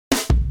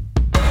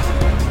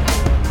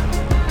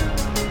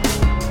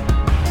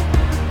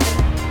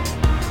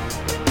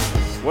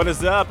What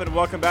is up, and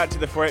welcome back to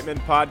the 48 Men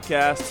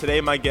Podcast.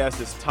 Today, my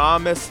guest is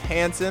Thomas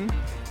Hansen,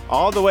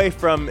 all the way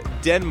from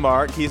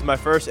Denmark. He's my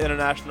first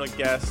international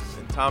guest,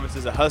 and Thomas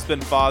is a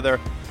husband, father,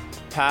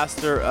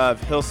 pastor of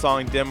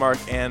Hillsong Denmark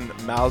and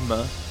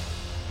Malmö,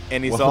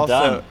 and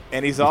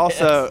he's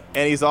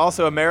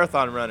also a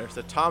marathon runner.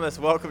 So, Thomas,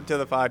 welcome to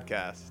the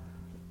podcast.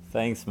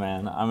 Thanks,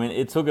 man. I mean,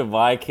 it took a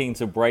Viking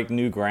to break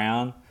new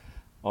ground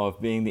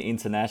of being the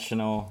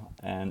international,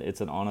 and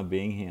it's an honor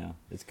being here.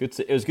 It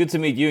was good to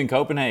meet you in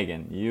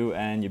Copenhagen. You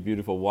and your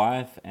beautiful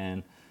wife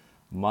and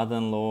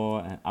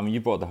mother-in-law. I mean, you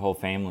brought the whole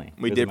family.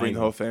 We did bring the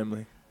whole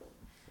family.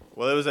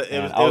 Well, it was a pleasure.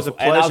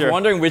 And I was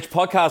wondering which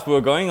podcast we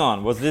were going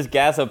on. Was this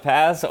Gas or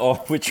Pass, or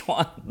which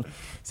one?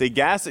 See,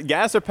 Gas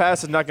or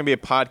Pass is not going to be a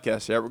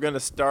podcast yet. We're going to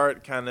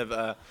start kind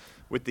of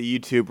with the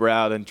YouTube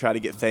route and try to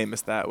get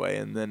famous that way,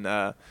 and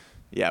then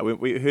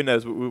we who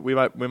knows? We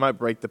might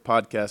break the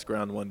podcast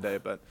ground one day,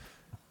 but.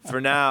 For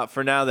now,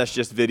 that's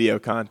just video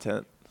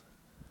content.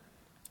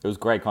 It was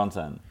great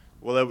content.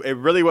 Well, it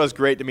really was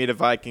great to meet a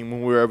Viking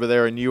when we were over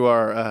there. And you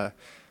are,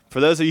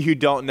 for those of you who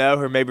don't know,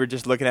 or maybe are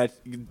just looking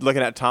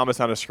at Thomas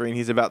on a screen,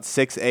 he's about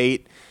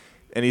 6'8",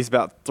 and he's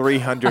about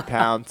 300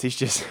 pounds. He's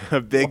just a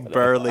big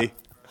burly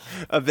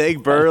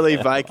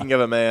Viking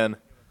of a man.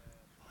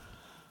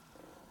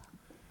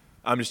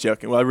 I'm just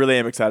joking. Well, I really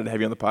am excited to have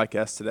you on the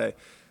podcast today.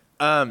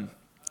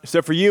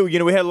 So for you,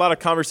 we had a lot of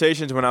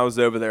conversations when I was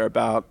over there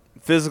about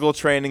physical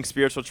training,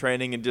 spiritual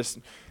training, and just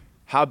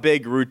how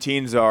big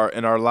routines are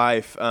in our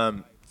life.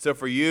 So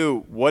for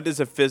you, how does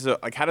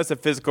a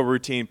physical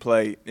routine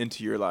play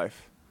into your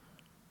life?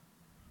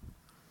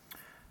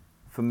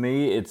 For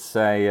me, it's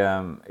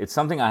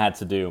something I had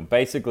to do.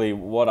 Basically,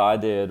 what I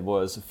did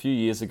was a few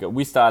years ago,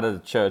 we started a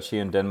church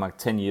here in Denmark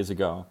 10 years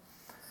ago.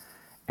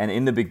 And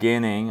in the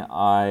beginning,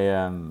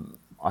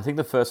 I think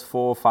the first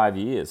 4 or 5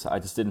 years, I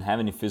just didn't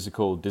have any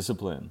physical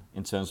discipline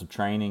in terms of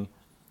training,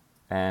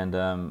 and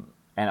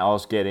I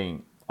was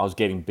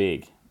getting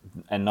big,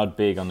 and not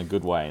big on the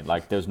good way.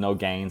 Like there's no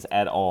gains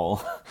at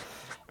all.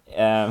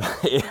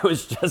 It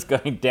was just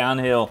going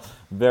downhill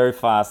very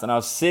fast, and I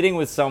was sitting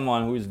with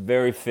someone who was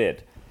very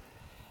fit,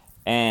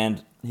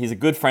 and he's a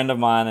good friend of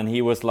mine, and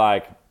he was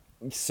like,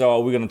 "So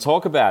are we going to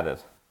talk about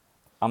it?"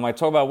 I'm like,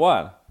 "Talk about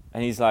what?"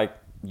 And he's like,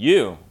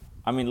 "You.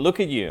 I mean, look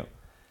at you."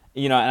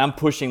 And I'm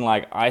pushing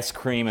like ice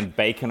cream and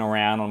bacon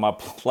around on my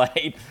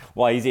plate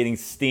while he's eating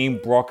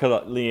steamed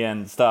broccoli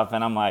and stuff.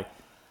 And I'm like,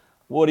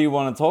 "What do you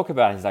want to talk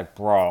about?" He's like,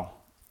 "Bro."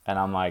 And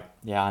I'm like,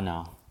 "Yeah, I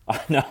know.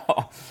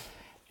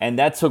 And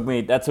that took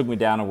me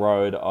down a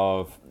road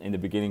of, in the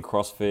beginning,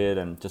 CrossFit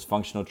and just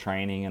functional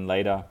training, and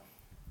later,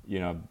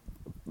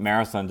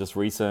 marathon just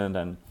recent.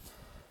 And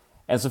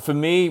so for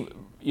me,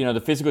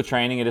 the physical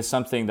training, it is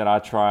something that I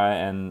try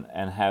and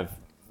have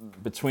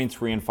between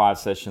 3 and 5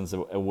 sessions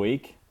a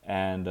week.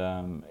 And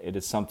it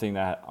is something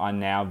that I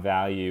now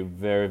value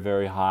very,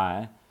 very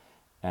high.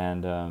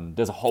 And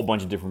there's a whole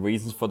bunch of different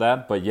reasons for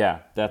that. But yeah,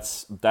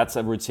 that's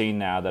a routine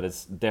now that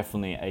is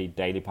definitely a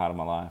daily part of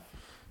my life.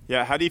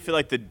 Yeah, how do you feel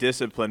like the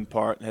discipline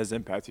part has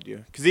impacted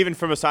you? Because even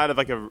from a side of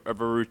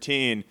a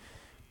routine,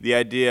 the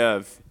idea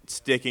of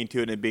sticking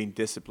to it and being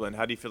disciplined,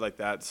 how do you feel like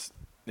that's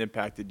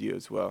impacted you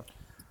as well?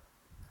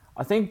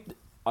 I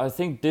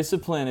think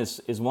discipline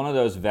is one of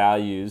those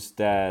values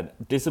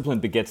that discipline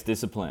begets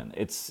discipline.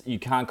 You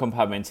can't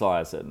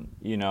compartmentalize it,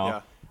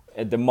 Yeah.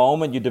 At the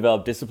moment you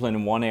develop discipline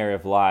in one area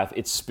of life,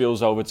 it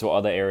spills over to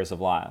other areas of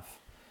life.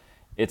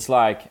 It's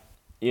like,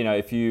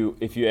 if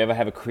you ever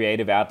have a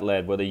creative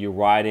outlet, whether you're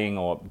writing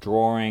or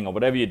drawing or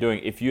whatever you're doing,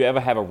 if you ever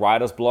have a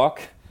writer's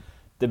block,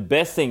 the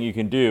best thing you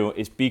can do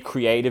is be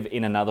creative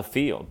in another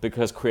field,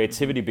 because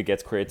creativity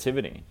begets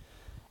creativity.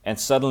 And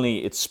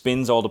suddenly it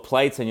spins all the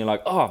plates and you're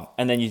like, oh,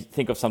 and then you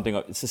think of something.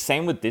 It's the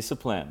same with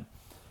discipline.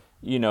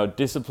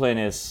 Discipline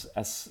is,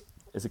 as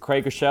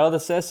Craig Rochelle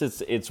that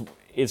says,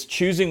 it's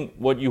choosing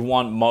what you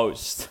want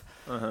most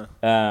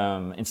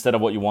instead of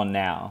what you want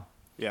now.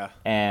 Yeah.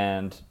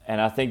 And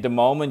I think the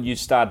moment you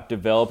start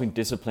developing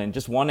discipline,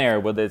 just one area,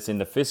 whether it's in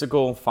the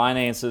physical,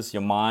 finances,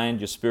 your mind,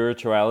 your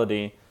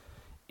spirituality,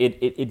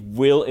 it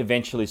will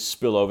eventually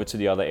spill over to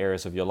the other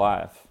areas of your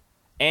life.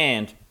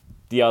 And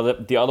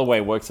the other way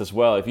works as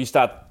well. If you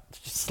start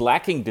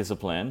slacking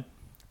discipline,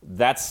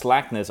 that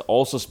slackness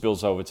also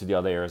spills over to the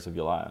other areas of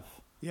your life.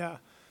 Yeah,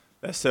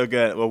 that's so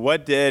good. Well,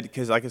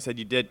 because like I said,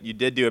 you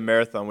did do a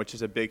marathon, which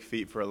is a big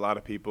feat for a lot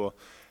of people.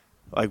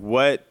 Like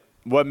what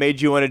made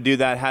you want to do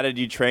that? How did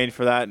you train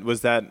for that?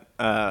 Was that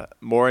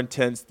more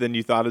intense than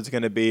you thought it was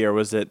going to be, or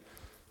was it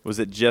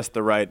just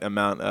the right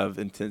amount of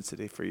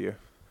intensity for you?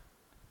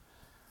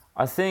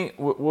 I think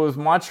with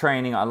my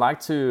training, I like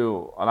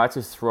to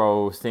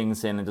throw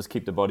things in and just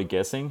keep the body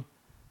guessing,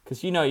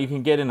 because you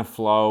can get in a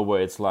flow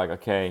where it's like,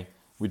 okay,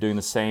 we're doing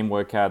the same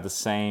workout, the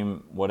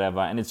same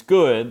whatever, and it's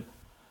good,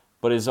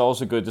 but it's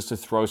also good just to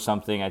throw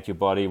something at your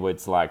body where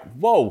it's like,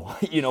 whoa,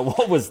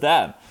 what was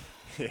that?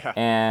 Yeah.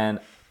 And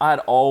I'd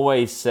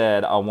always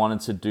said I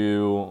wanted to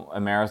do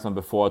a marathon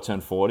before I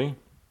turned 40,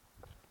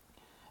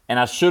 and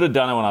I should have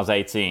done it when I was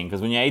 18,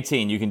 because when you're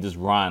 18, you can just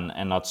run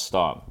and not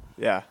stop.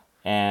 Yeah.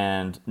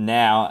 And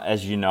now,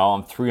 as you know,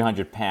 I'm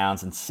 300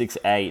 pounds and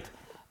 6'8",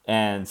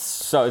 and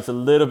so it's a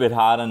little bit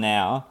harder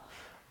now.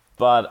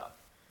 But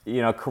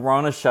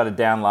Corona shut it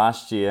down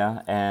last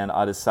year, and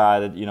I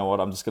decided, you know what,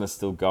 I'm just gonna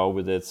still go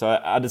with it.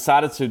 So I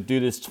decided to do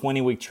this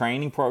 20-week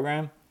training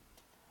program,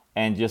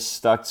 and just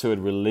stuck to it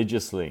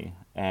religiously.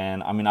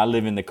 And I mean, I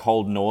live in the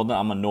cold northern.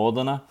 I'm a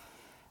northerner,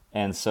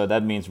 and so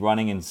that means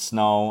running in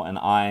snow and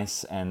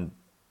ice and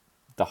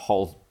the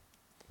whole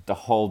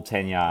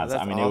 10 yards.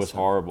 That's I mean, awesome. It was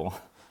horrible.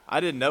 I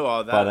didn't know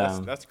all that.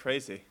 But, That's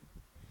crazy.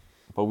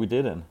 But we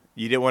didn't.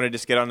 You didn't want to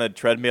just get on a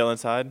treadmill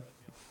inside?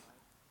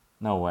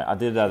 No way. I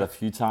did that a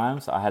few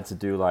times. I had to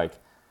do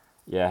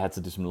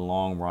some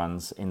long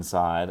runs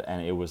inside,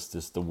 and it was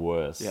just the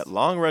worst. Yeah,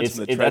 long runs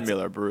from the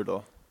treadmill are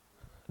brutal.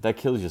 That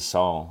kills your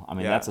soul. I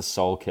mean, that's a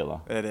soul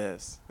killer. It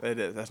is.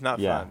 That's not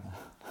fun.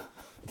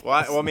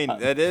 Well, I mean,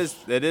 it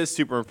is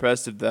super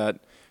impressive that,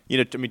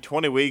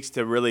 20 weeks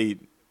to really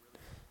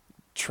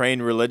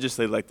train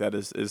religiously like that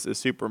is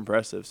super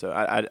impressive. So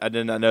I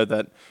did not know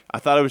that. I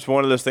thought it was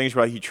one of those things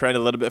where you train a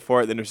little bit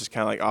for it, then it was just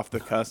kind of like off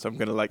the cusp. I'm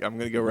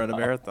gonna go run a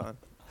marathon.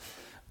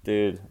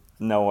 Dude,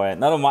 no way.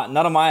 Not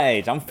of my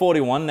age. I'm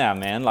 41 now,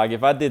 man. Like,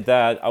 if I did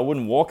that, I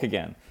wouldn't walk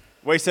again.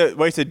 Wait. So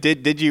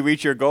did you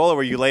reach your goal, or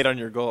were you late on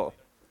your goal?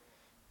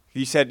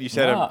 You said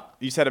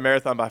a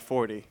marathon by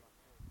 40.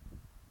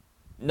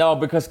 No,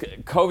 because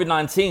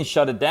COVID-19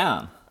 shut it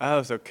down.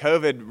 Oh, so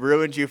COVID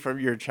ruined you from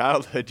your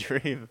childhood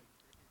dream.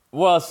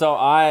 Well, so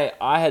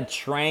I had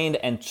trained,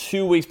 and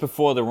 2 weeks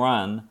before the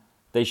run,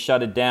 they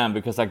shut it down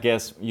because I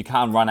guess you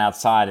can't run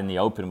outside in the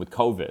open with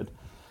COVID.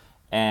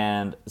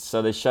 And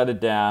so they shut it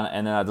down,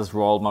 and then I just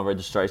rolled my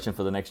registration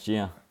for the next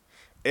year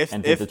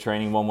and did the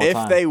training one more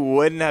time. If they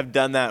wouldn't have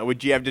done that,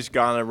 would you have just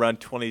gone and run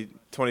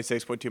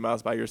 26.2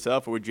 miles by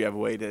yourself, or would you have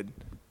waited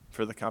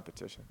for the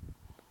competition?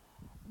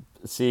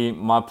 See,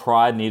 my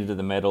pride needed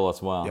the medal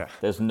as well. Yeah.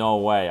 There's no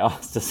way I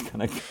was just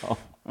going to go.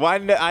 Well,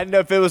 I know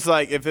if it was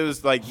like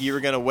you were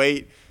going to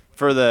wait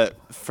for the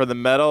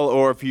medal,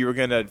 or if you were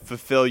going to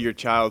fulfill your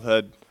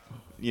childhood,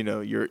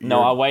 your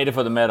No, I waited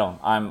for the medal.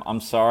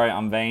 I'm sorry,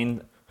 I'm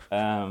vain.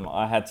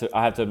 I have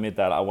to admit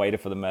that I waited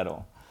for the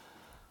medal,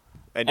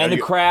 and the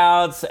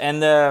crowds,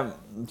 and the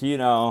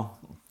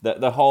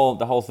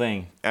whole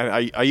thing.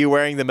 And are you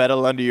wearing the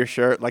medal under your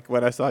shirt like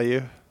when I saw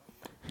you?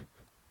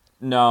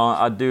 No,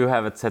 I do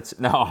have a tattoo.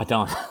 No, I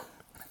don't.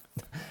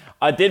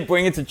 I did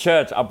bring it to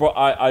church.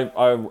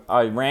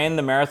 I ran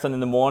the marathon in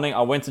the morning.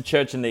 I went to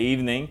church in the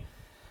evening,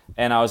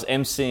 and I was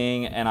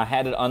emceeing, and I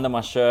had it under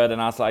my shirt, and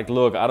I was like,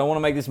 look, I don't want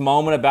to make this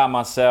moment about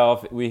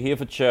myself. We're here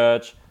for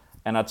church.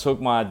 And I took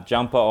my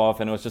jumper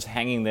off, and it was just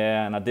hanging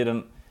there. And I did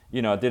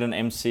an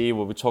MC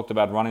where we talked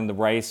about running the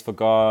race for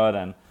God,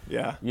 and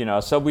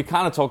so we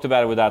kind of talked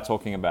about it without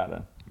talking about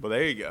it. Well,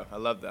 there you go. I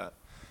love that.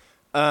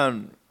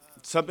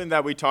 Something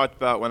that we talked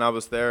about when I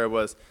was there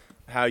was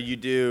how you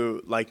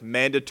do like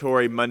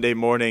mandatory Monday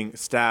morning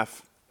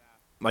staff,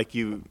 like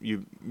you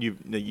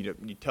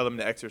tell them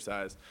to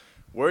exercise.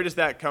 Where does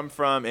that come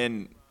from?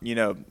 And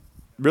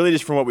really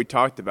just from what we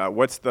talked about,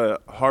 what's the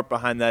heart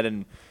behind that,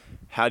 and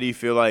how do you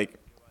feel like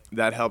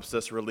that helps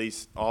us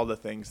release all the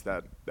things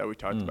that we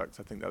talked about? Because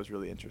I think that was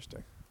really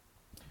interesting.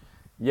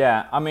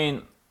 Yeah, I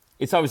mean,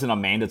 it's obviously not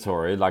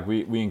mandatory. Like,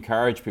 we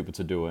encourage people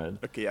to do it.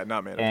 Okay, yeah,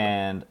 not mandatory.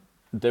 And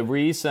the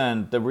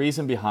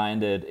reason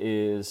behind it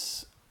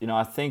is,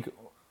 I think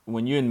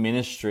when you're in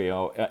ministry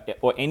or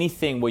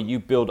anything where you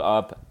build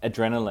up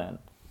adrenaline,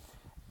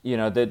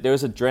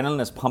 there's adrenaline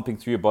that's pumping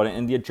through your body,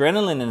 and the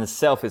adrenaline in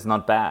itself is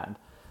not bad.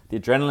 The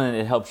adrenaline,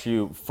 it helps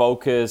you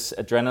focus.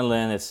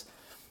 Adrenaline is,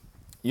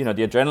 the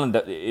adrenaline,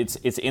 that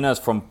it's in us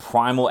from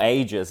primal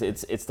ages.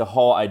 It's the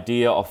whole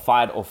idea of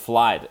fight or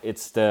flight.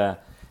 It's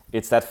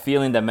that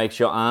feeling that makes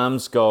your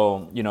arms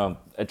go,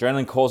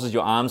 adrenaline causes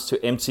your arms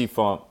to empty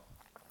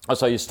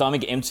your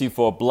stomach empty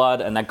for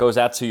blood, and that goes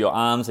out to your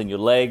arms and your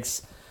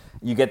legs.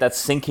 You get that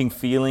sinking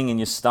feeling in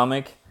your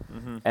stomach.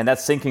 Mm-hmm. And that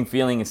sinking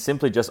feeling is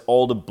simply just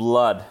all the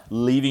blood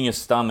leaving your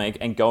stomach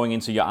and going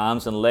into your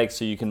arms and legs,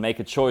 so you can make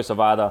a choice of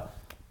either,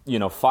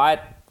 fight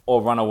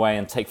or run away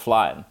and take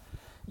flight.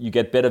 You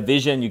get better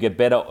vision, you get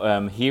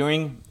better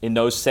hearing in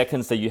those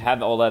seconds that you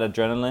have all that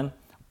adrenaline.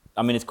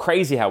 I mean, it's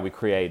crazy how we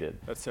create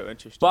it. That's so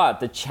interesting. But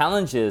the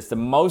challenge is that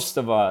most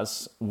of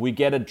us, we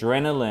get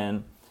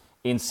adrenaline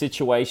in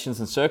situations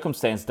and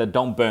circumstances that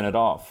don't burn it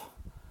off.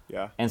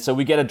 Yeah. And so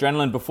we get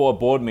adrenaline before a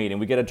board meeting,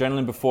 we get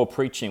adrenaline before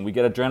preaching, we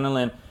get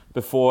adrenaline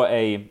before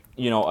a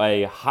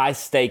high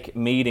stake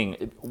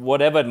meeting,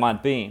 whatever it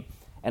might be.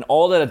 And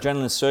all that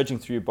adrenaline is surging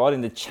through your body.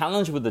 And the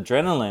challenge with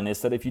adrenaline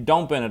is that if you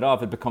don't burn it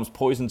off, it becomes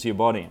poison to your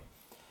body.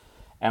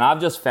 And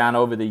I've just found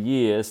over the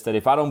years that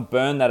if I don't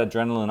burn that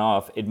adrenaline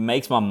off, it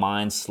makes my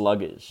mind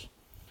sluggish.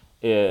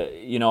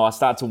 I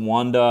start to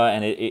wonder,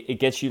 and it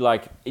gets you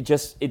like,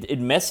 it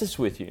messes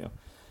with you.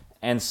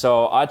 And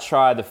so I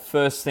try the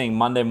first thing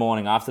Monday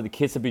morning after the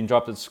kids have been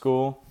dropped at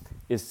school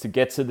is to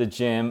get to the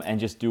gym and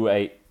just do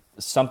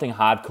something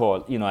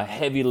hardcore, a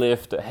heavy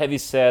lift, a heavy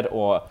set,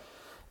 or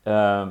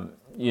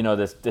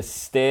the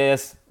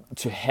stairs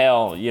to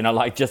hell,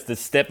 like just the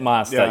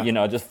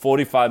Stepmaster, just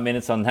 45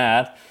 minutes on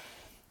that,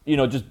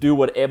 just do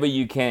whatever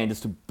you can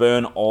just to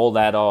burn all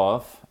that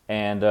off.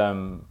 And,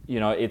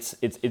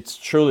 it's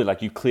truly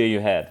like you clear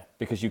your head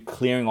because you're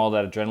clearing all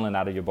that adrenaline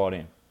out of your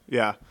body.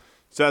 Yeah.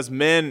 So as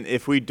men,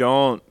 if we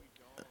don't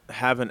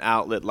have an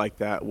outlet like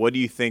that, what do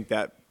you think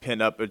that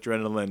pent-up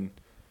adrenaline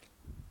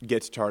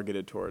gets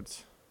targeted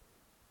towards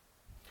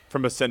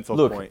from a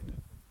sinful point?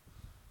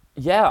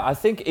 Yeah, I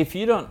think if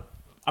you don't,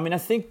 I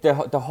think the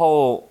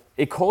whole,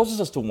 it causes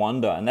us to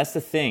wonder, and that's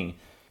the thing.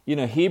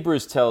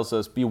 Hebrews tells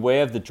us,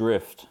 beware of the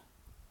drift.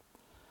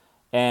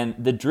 And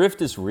the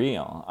drift is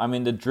real.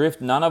 The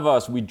drift, none of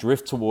us, we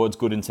drift towards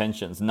good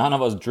intentions. None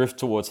of us drift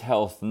towards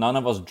health. None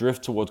of us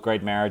drift towards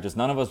great marriages.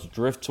 None of us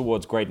drift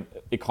towards great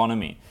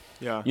economy.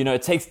 Yeah.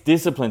 It takes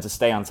discipline to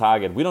stay on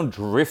target. We don't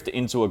drift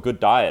into a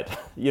good diet.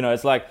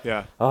 It's like,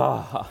 I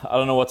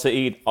don't know what to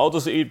eat. I'll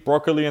just eat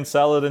broccoli and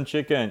salad and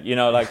chicken.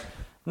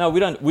 No, we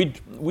don't.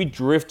 We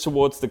drift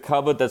towards the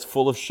cupboard that's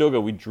full of sugar.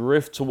 We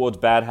drift towards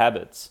bad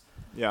habits.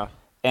 Yeah.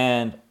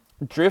 And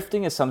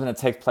drifting is something that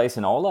takes place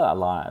in all our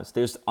lives.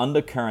 There's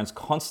undercurrents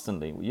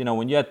constantly.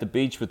 When you're at the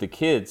beach with the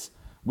kids,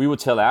 we would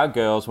tell our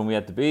girls when we're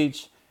at the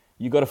beach,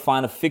 you got to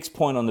find a fixed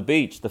point on the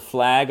beach, the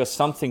flag or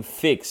something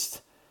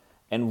fixed,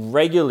 and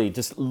regularly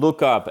just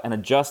look up and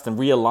adjust and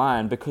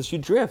realign because you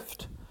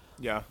drift.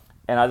 Yeah.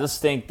 And I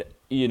just think that,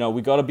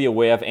 we got to be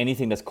aware of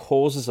anything that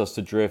causes us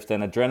to drift,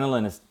 and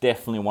adrenaline is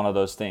definitely one of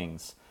those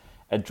things.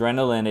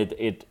 Adrenaline,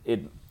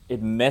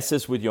 it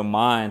messes with your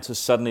mind to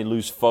suddenly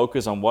lose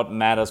focus on what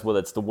matters, whether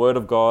it's the Word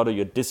of God or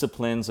your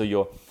disciplines or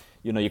your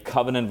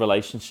covenant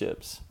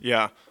relationships.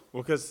 Yeah,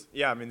 well, because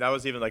that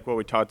was even like what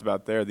we talked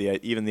about there.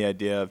 Even the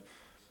idea of,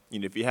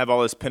 if you have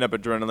all this pent up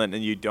adrenaline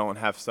and you don't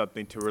have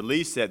something to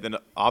release it, then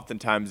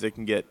oftentimes it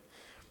can get,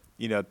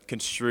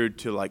 construed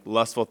to like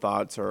lustful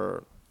thoughts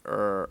or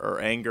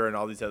anger and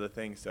all these other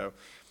things. So,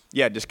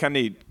 yeah, just can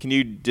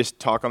you just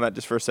talk on that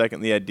just for a second?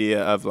 The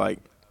idea of like,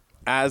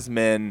 as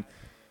men,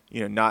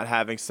 not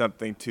having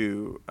something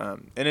to,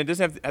 and it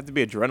doesn't have to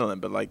be adrenaline,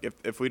 but like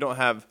if we don't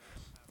have,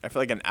 I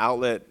feel like an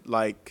outlet,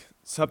 like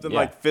something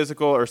like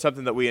physical or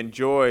something that we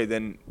enjoy,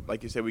 then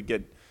like you said, we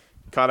get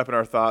caught up in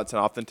our thoughts, and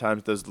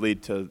oftentimes those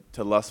lead to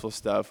lustful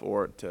stuff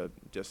or to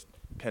just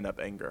pent up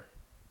anger.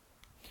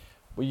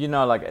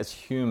 Well, like as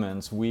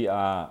humans, we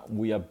are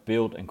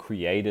built and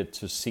created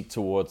to seek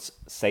towards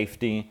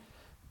safety,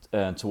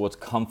 towards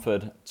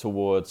comfort,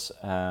 towards,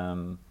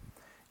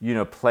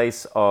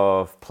 place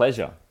of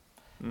pleasure.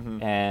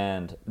 Mm-hmm.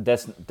 And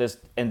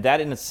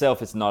that in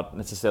itself is not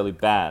necessarily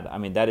bad.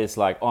 That is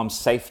like, I'm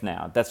safe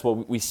now. That's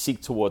what we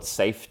seek towards,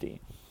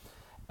 safety.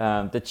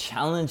 The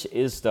challenge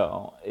is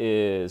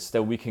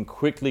that we can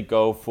quickly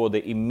go for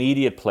the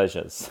immediate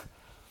pleasures.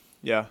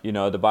 Yeah.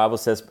 The Bible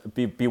says,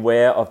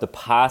 beware of the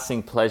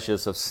passing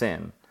pleasures of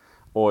sin,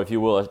 or if you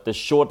will, the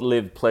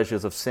short-lived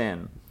pleasures of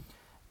sin.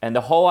 And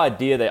the whole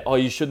idea that,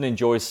 you shouldn't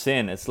enjoy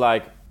sin, it's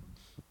like,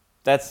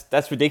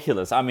 that's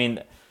ridiculous.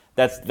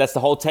 That's the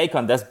whole take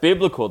on. That's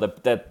biblical.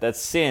 That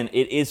sin,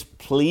 it is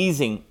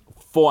pleasing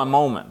for a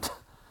moment.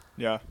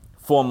 Yeah.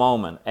 For a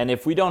moment. And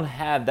if we don't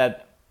have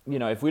that,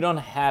 if we don't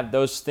have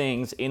those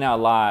things in our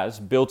lives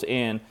built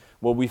in,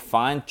 where we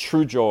find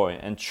true joy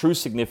and true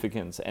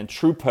significance and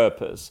true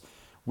purpose,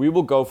 we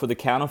will go for the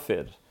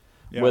counterfeit.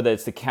 Yeah. Whether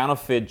it's the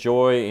counterfeit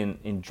joy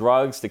in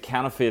drugs, the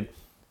counterfeit,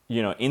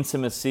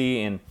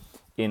 intimacy in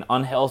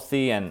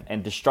unhealthy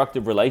and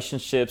destructive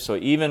relationships, or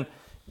even,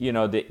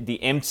 the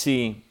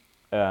empty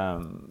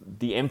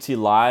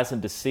lies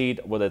and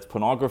deceit, whether it's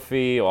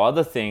pornography or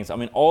other things.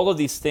 All of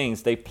these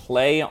things, they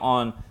play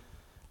on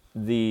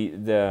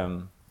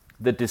the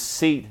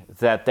deceit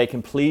that they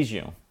can please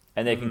you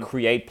and they can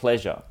create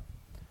pleasure.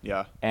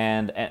 Yeah.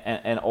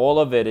 And all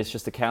of it is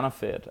just a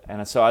counterfeit.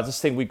 And so I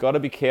just think we got to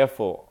be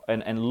careful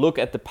and look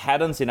at the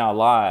patterns in our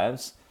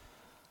lives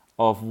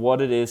of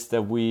what it is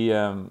that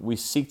we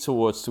seek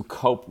towards to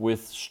cope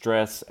with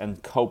stress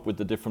and cope with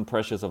the different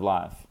pressures of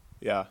life.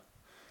 Yeah.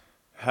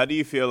 How do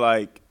you feel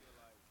like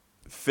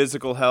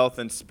physical health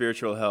and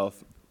spiritual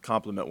health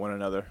complement one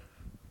another?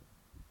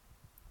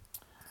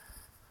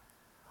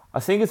 I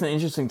think it's an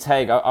interesting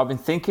take. I've been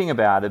thinking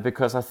about it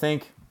because I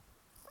think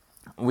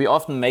we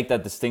often make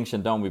that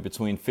distinction, don't we,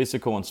 between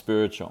physical and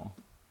spiritual.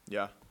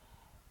 Yeah.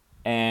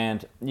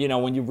 And,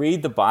 when you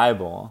read the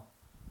Bible,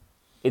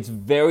 it's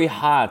very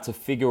hard to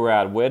figure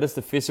out where does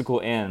the physical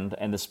end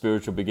and the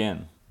spiritual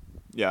begin.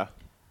 Yeah.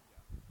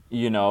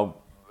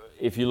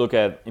 If you look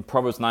at in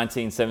Proverbs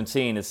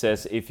 19:17, it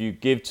says, if you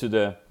give to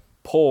the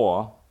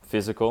poor,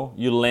 physical,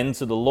 you lend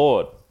to the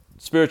Lord,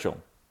 spiritual.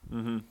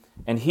 Mm-hmm.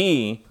 And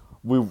he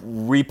will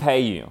repay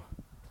you.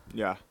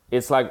 Yeah.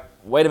 It's like,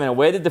 wait a minute,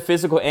 where did the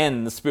physical end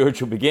and the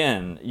spiritual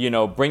begin?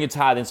 Bring your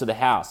tithe into the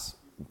house.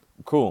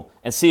 Cool.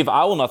 And see if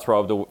I will not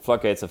throw up the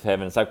floodgates of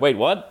heaven. It's like, wait,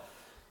 what?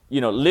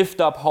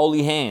 Lift up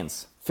holy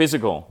hands,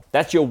 physical.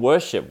 That's your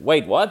worship.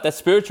 Wait, what? That's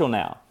spiritual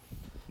now.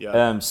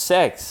 Yeah.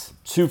 Sex,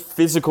 two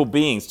physical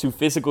beings, two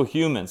physical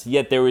humans,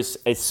 yet there is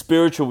a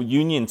spiritual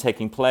union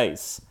taking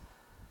place.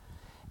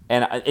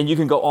 And you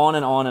can go on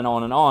and on and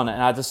on and on.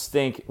 And I just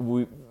think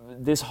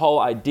this whole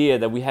idea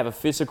that we have a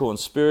physical and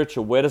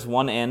spiritual, where does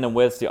one end and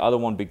where does the other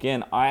one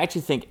begin? I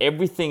actually think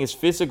everything is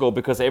physical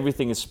because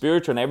everything is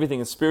spiritual, and everything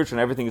is spiritual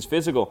and everything is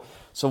physical.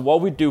 So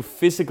what we do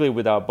physically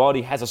with our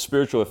body has a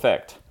spiritual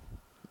effect.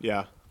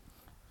 Yeah.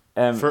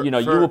 You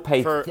will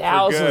pay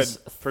thousands.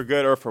 For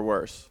good or for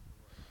worse.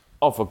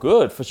 Oh, for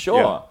good, for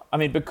sure. Yeah. I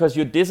mean, because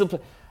you're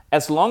disciplined,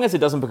 as long as it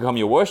doesn't become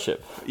your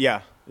worship.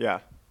 Yeah.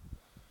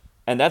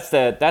 And that's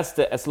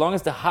the as long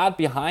as the heart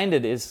behind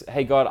it is,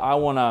 hey God, I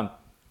want to,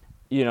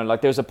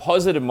 like there's a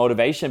positive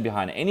motivation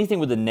behind it. Anything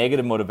with a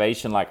negative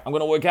motivation, like I'm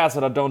going to work out so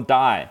that I don't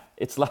die.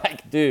 It's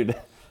like, dude,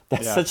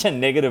 that's such a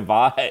negative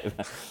vibe.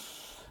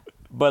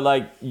 But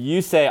like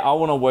you say, I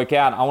want to work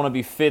out, I want to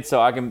be fit so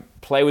I can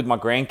play with my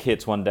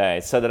grandkids one day,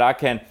 so that I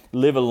can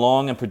live a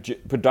long and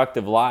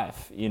productive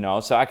life,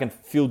 so I can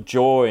feel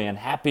joy and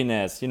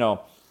happiness,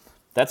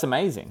 that's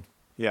amazing.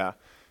 Yeah.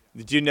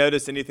 Did you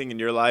notice anything in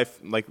your life,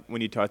 like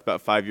when you talked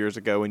about 5 years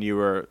ago when you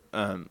were,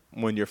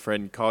 when your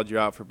friend called you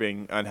out for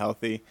being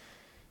unhealthy?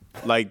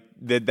 Like,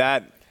 did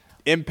that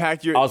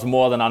impact your... I was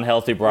more than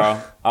unhealthy,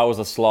 bro. I was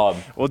a slob.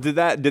 Well, did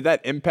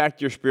that impact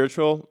your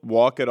spiritual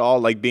walk at all?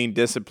 Like being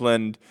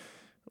disciplined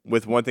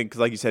with one thing, because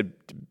like you said,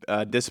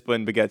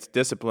 discipline begets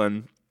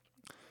discipline.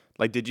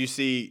 Like, did you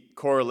see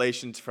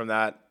correlations from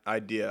that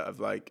idea of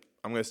like,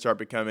 I'm going to start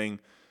becoming,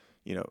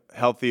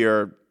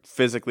 healthier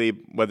physically,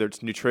 whether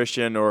it's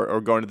nutrition or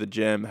going to the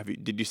gym?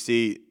 Did you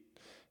see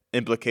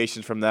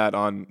implications from that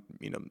on,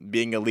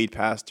 being a lead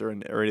pastor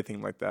or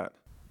anything like that?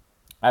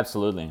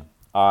 Absolutely.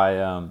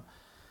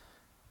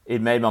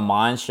 It made my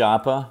mind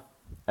sharper.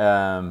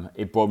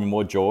 It brought me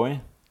more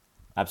joy.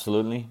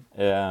 Absolutely.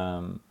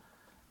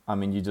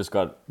 You just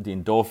got the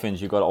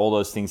endorphins, you got all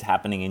those things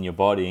happening in your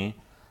body.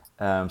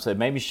 So it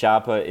made me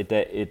sharper. It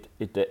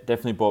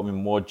definitely brought me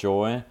more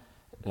joy.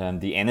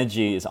 The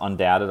energy is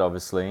undoubted,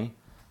 obviously.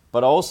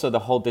 But also the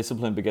whole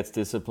discipline begets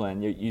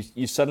discipline.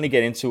 You suddenly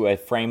get into a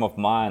frame of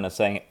mind of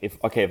saying, if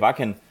I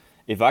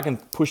can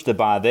push the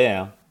bar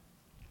there,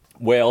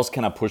 where else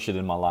can I push it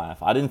in my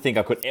life? I didn't think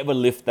I could ever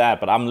lift that,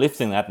 but I'm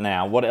lifting that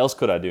now. What else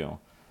could I do?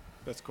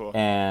 That's cool.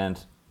 And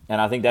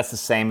I think that's the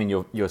same in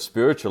your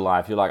spiritual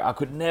life. You're like, I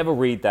could never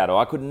read that, or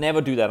I could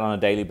never do that on a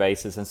daily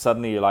basis. And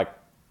suddenly you're like,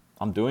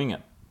 I'm doing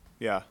it.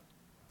 Yeah,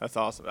 that's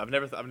awesome. I've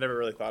never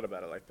really thought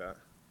about it like that.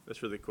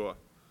 That's really cool.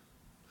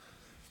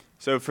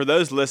 So for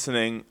those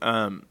listening,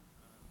 I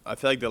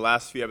feel like the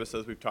last few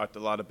episodes we've talked a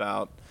lot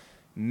about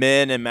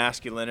men and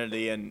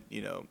masculinity and,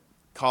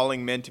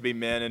 calling men to be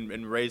men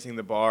and raising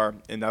the bar.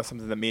 And that's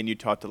something that me and you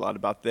talked a lot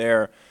about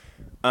there.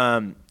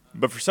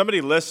 But for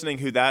somebody listening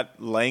who that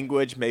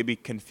language maybe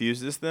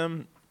confuses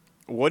them,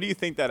 what do you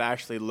think that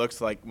actually looks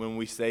like when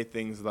we say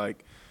things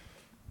like,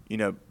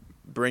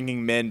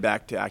 bringing men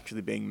back to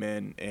actually being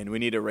men and we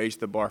need to raise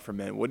the bar for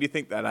men? What do you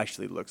think that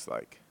actually looks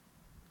like?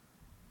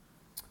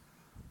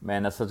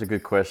 Man, that's such a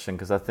good question,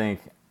 because I think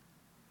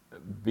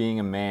being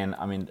a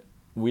man,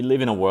 we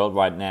live in a world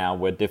right now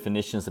where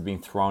definitions are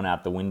being thrown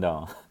out the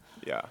window.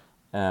 Yeah.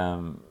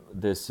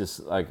 There's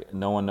just like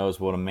no one knows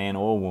what a man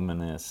or a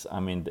woman is.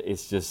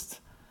 It's just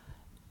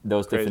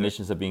those Crazy.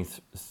 Definitions are being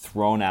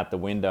thrown out the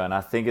window. And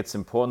I think it's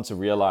important to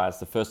realize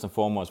that first and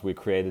foremost, we're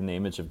created in the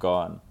image of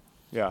God.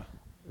 Yeah.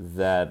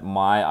 That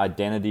my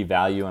identity,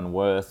 value, and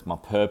worth, my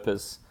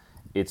purpose,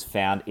 it's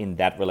found in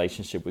that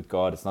relationship with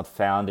God. It's not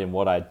found in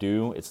what I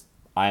do.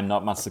 I am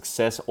not my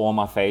success or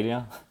my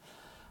failure.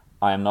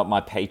 I am not my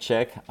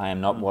paycheck. I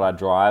am not what I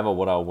drive or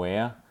what I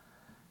wear,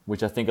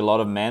 which I think a lot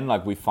of men,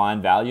 like, we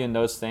find value in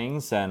those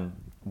things. And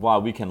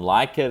while we can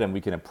like it and we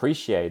can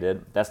appreciate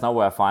it, that's not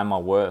where I find my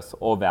worth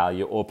or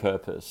value or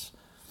purpose.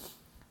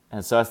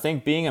 And so I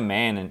think being a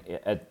man,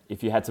 and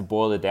if you had to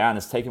boil it down,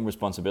 is taking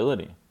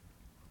responsibility.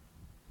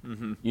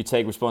 Mm-hmm. You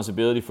take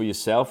responsibility for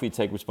yourself, you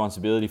take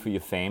responsibility for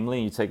your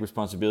family, you take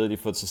responsibility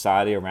for the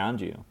society around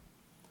you.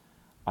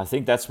 I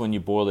think that's when you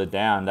boil it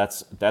down,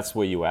 that's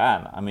where you're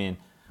at.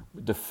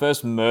 The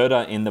first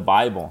murder in the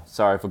Bible,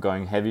 sorry for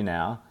going heavy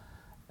now,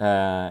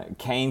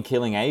 Cain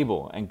killing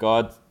Abel, and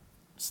God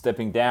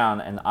stepping down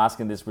and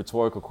asking this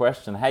rhetorical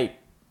question, hey,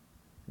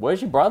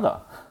 where's your brother?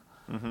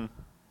 Mm-hmm.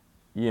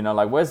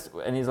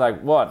 And he's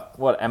like,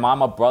 what, am I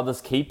my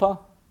brother's keeper?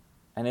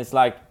 And it's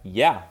like,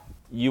 yeah,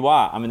 you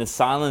are. The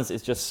silence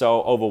is just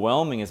so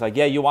overwhelming. It's like,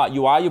 yeah, you are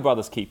your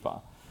brother's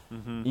keeper.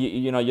 Mm-hmm.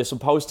 You're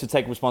supposed to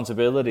take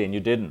responsibility, and you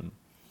didn't.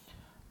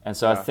 And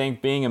so I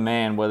think being a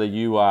man, whether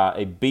you are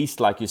a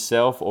beast like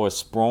yourself or a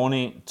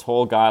scrawny,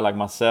 tall guy like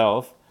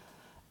myself,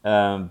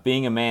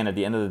 being a man at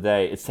the end of the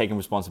day, it's taking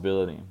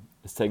responsibility.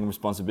 It's taking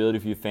responsibility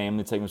for your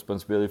family, taking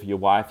responsibility for your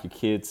wife, your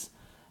kids,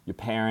 your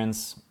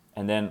parents,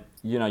 and then,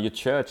 your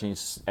church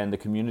and the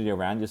community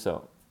around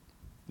yourself.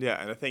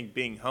 Yeah, and I think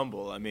being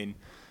humble,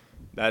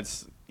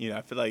 that's,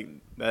 I feel like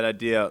that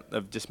idea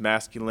of just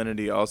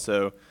masculinity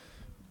also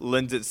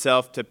lends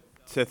itself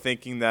to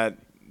thinking that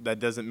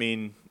doesn't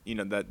mean,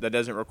 that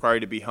doesn't require you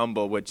to be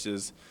humble, which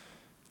is,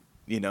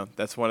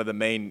 that's one of the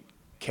main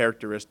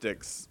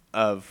characteristics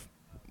of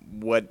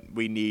what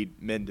we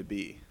need men to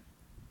be.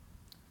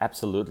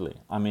 Absolutely.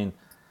 I mean,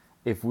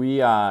 if we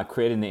are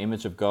created in the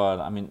image of God,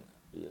 I mean,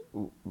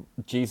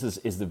 Jesus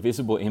is the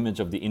visible image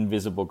of the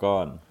invisible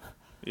God.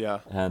 Yeah.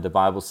 The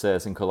Bible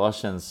says in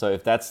Colossians. So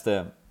if that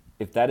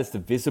is the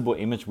visible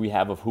image we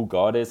have of who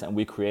God is, and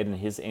we create in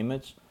His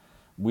image,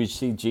 we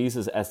see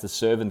Jesus as the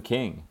servant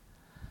king.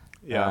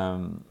 Yeah.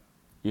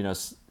 You know,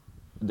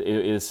 it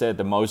is said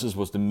that Moses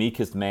was the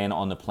meekest man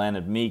on the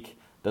planet. Meek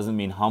doesn't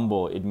mean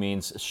humble; it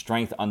means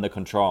strength under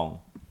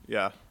control.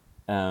 Yeah.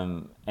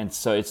 And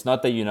so it's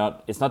not that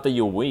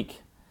you're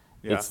weak.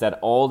 Yeah. It's that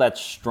all that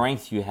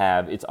strength you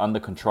have, it's under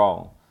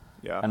control.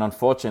 Yeah. And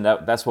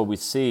unfortunately, that's what we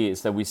see,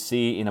 is that we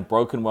see in a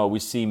broken world, we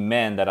see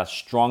men that are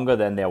stronger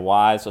than their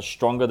wives, or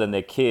stronger than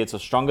their kids, or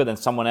stronger than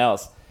someone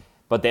else,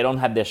 but they don't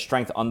have their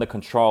strength under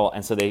control,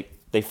 and so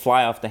they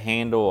fly off the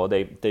handle, or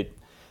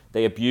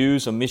they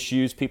abuse or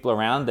misuse people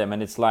around them.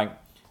 And it's like,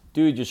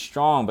 dude, you're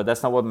strong, but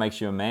that's not what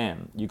makes you a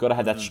man. You got to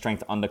have that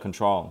strength under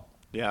control.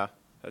 Yeah,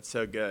 that's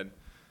so good.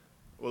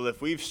 Well,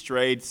 if we've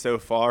strayed so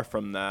far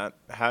from that,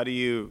 how do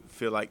you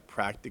feel like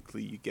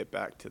practically you get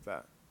back to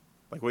that?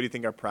 Like, what do you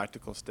think are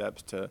practical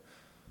steps to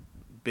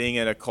being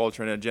in a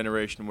culture and a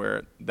generation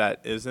where that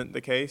isn't the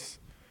case?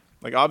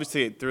 Like,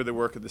 obviously through the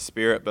work of the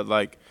Spirit, but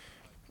like,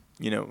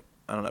 I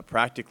don't know,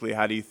 practically,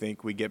 how do you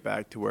think we get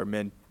back to where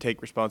men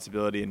take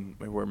responsibility and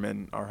where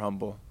men are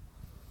humble?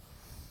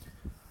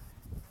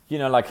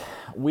 Like,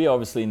 we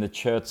obviously in the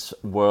church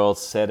world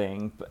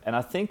setting, and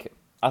I think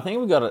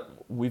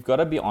we've got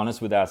to be honest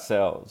with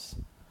ourselves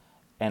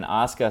and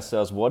ask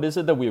ourselves, what is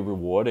it that we're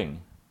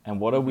rewarding, and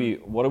what are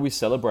we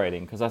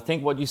celebrating? Because I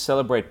think what you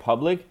celebrate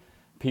public,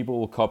 people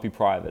will copy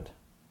private,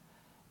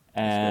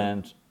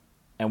 and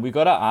we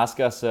got to ask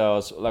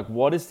ourselves, like,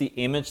 what is the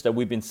image that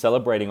we've been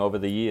celebrating over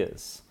the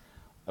years?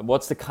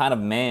 What's the kind of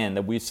man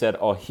that we've said,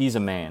 oh, he's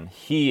a man.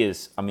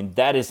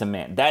 That is a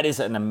man. That is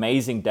an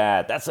amazing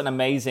dad. That's an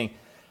amazing.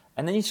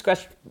 And then you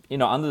scratch,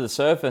 under the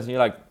surface, and you're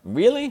like,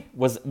 really?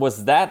 Was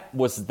that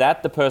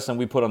the person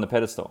we put on the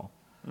pedestal?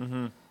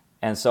 Mm-hmm.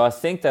 And so I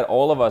think that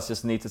all of us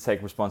just need to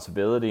take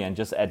responsibility and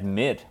just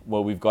admit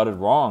where we've got it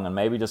wrong, and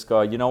maybe just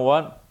go, you know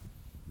what?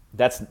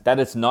 That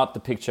is not the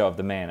picture of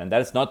the man, and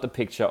that is not the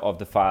picture of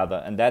the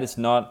father, and that is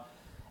not,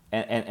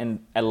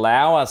 and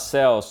allow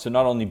ourselves to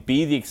not only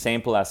be the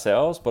example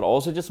ourselves, but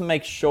also just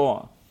make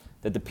sure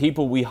that the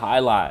people we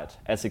highlight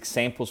as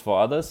examples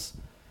for others,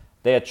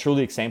 they are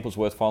truly examples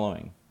worth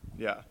following.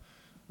 Yeah.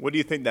 What do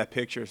you think that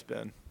picture's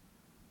been?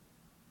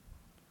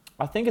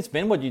 I think it's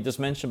been what you just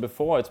mentioned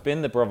before. It's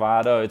been the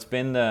bravado. It's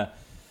been the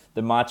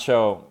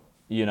macho,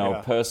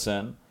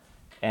 person,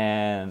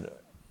 and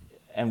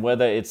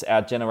whether it's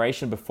our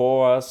generation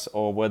before us,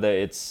 or whether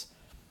it's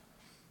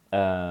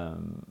the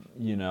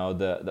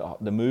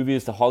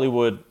movies, the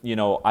Hollywood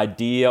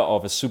idea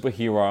of a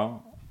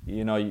superhero.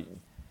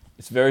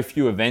 It's very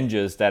few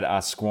Avengers that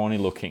are scrawny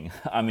looking.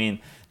 I mean,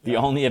 the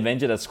only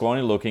Avenger that's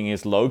scrawny looking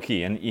is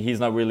Loki, and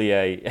he's not really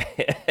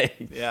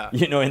in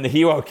the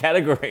hero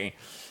category.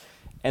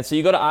 And so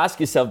you got to ask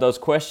yourself those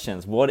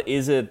questions. What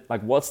is it,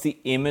 like, what's the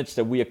image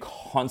that we are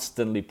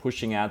constantly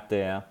pushing out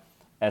there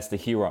as the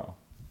hero?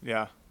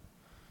 Yeah.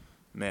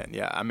 Man,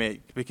 yeah. I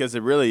mean, because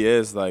it really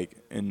is like,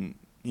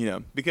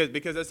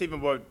 because that's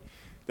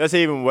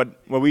even what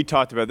we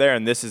talked about there,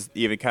 and this is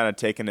even kind of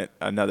taking it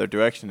another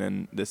direction,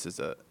 and this is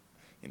a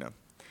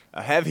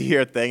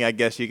heavier thing, I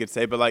guess you could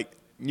say, but like,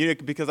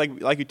 because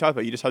like you talked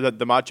about, you just talked about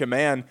the macho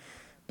man,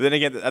 but then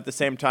again, at the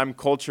same time,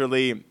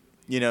 culturally,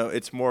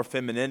 it's more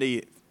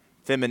femininity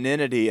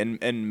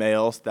in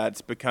males that's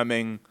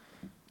becoming,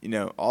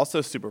 also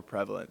super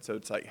prevalent. So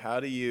it's like, how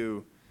do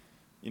you,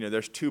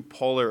 there's two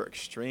polar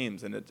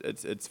extremes, and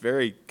it's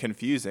very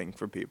confusing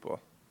for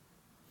people.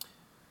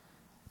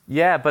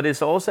 Yeah, but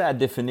it's also our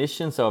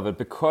definitions of it,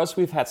 because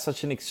we've had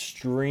such an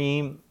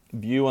extreme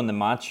view on the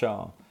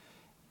macho.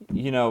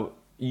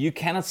 You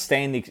cannot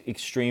stay in the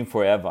extreme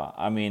forever.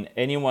 I mean,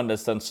 anyone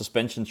that's done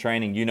suspension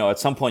training, at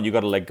some point you got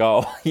to let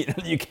go.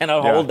 You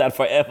cannot hold that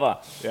forever.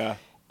 Yeah.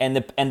 And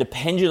the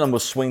pendulum will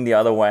swing the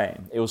other way.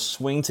 It will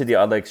swing to the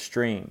other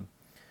extreme.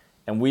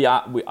 And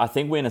I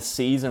think we're in a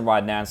season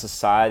right now in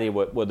society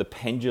where the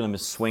pendulum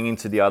is swinging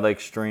to the other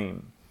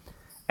extreme.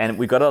 And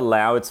we got to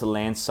allow it to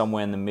land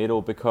somewhere in the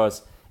middle,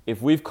 because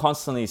if we've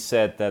constantly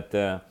said that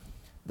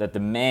the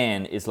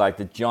man is like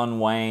the John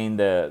Wayne,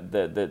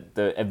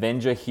 the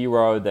Avenger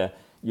hero,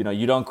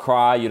 you don't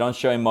cry, you don't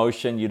show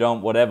emotion, you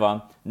don't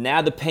whatever.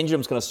 Now the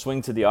pendulum's going to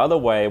swing to the other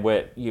way,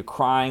 where you're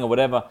crying or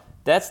whatever.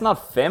 That's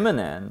not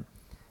feminine.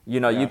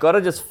 You got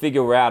to just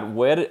figure out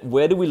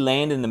where do we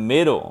land in the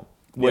middle,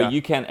 where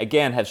you can,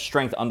 again, have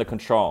strength under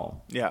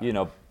control. Yeah.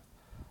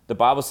 The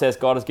Bible says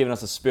God has given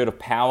us a spirit of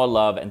power,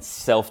 love, and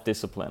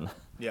self-discipline.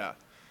 Yeah.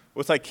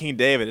 Well, it's like King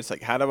David. It's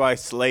like, how do I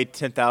slay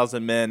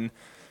 10,000 men,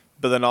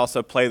 but then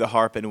also play the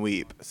harp and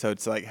weep? So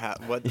it's like,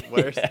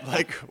 where's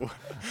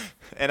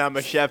and I'm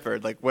a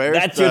shepherd. Like, where's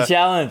That's your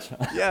challenge.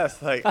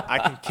 Yes. Like, I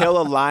can kill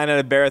a lion and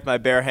a bear with my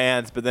bare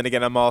hands, but then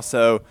again, I'm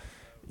also,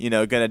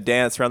 going to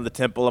dance around the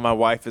temple, and my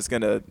wife is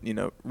going to,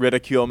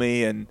 ridicule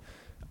me, and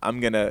I'm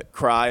going to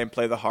cry and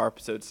play the harp.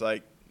 So it's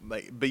like,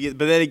 like, but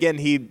then again,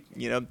 he,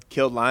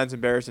 killed lions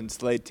and bears and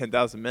slayed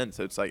 10,000 men.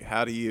 So it's like,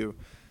 how do you,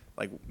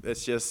 like,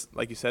 it's just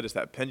like you said, it's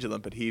that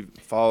pendulum. But he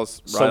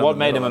falls. Right So what on the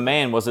made him middle a of it.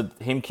 man? Was it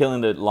him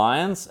killing the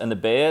lions and the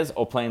bears,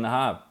 or playing the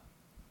harp?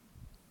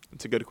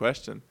 It's a good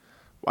question.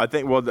 Well, I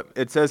think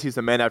it says he's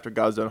a man after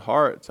God's own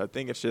heart. So I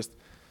think it's just,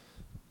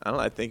 I don't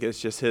know. I think it's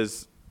just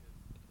his,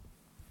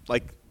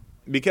 like,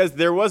 because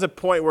there was a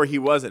point where he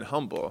wasn't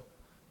humble,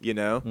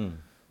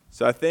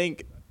 So I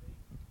think,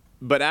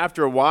 but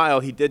after a while,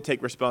 he did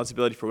take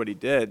responsibility for what he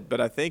did. But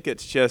I think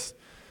it's just,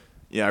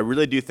 I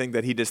really do think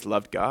that he just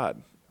loved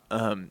God,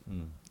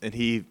 and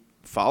he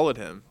followed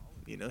him.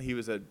 He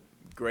was a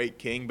great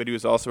king, but he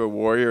was also a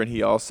warrior, and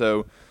he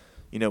also,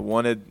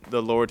 wanted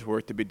the Lord's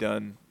work to be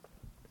done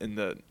in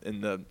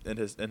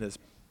his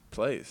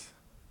place.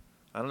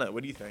 I don't know.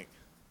 What do you think?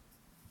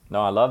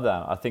 No, I love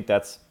that. I think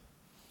it's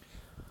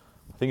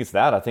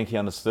that. I think he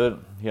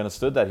understood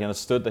that. He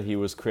understood that he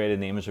was created in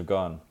the image of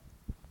God.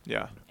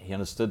 Yeah. He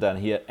understood that,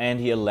 and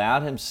he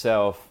allowed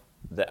himself.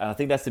 And I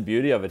think that's the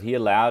beauty of it.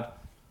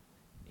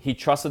 He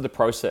trusted the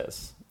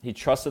process. He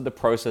trusted the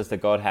process that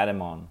God had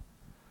him on,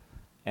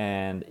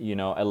 and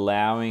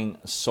allowing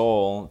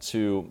Saul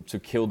to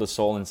kill the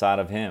soul inside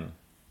of him.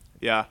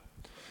 Yeah.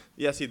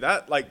 Yeah. See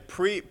that, like,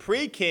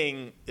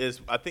 pre-king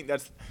is. I think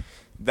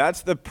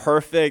that's the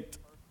perfect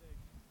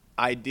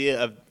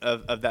idea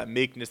of that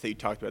meekness that you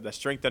talked about, that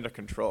strength under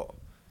control.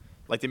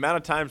 Like the amount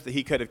of times that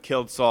he could have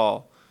killed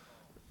Saul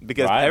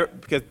because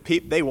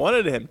they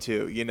wanted him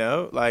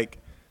to, like,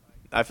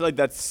 I feel like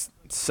that's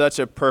such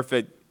a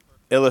perfect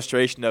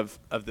illustration of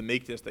the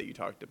meekness that you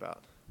talked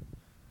about.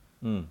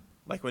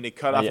 Like when he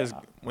cut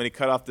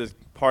off this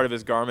part of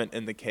his garment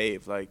in the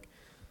cave, like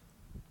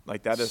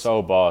that is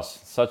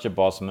such a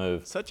boss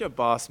move. Such a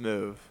boss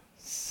move.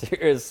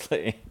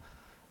 Seriously.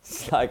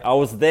 It's like, I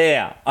was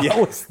there. Yeah. I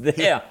was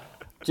there.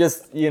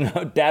 Just,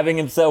 dabbing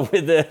himself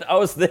with it. I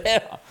was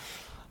there.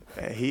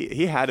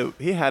 He had to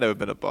have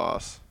been a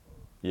boss.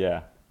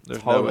 Yeah.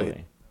 There's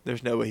totally.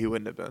 no way he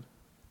wouldn't have been.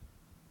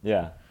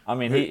 Yeah. I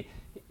mean,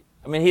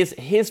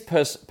 his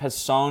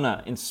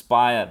persona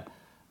inspired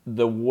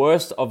the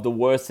worst of the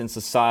worst in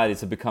society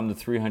to become the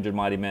 300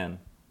 mighty men.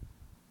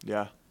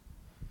 Yeah.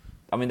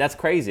 I mean, that's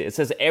crazy. It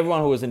says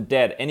everyone who was in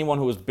debt, anyone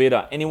who was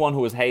bitter, anyone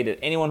who was hated,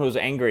 anyone who was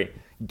angry,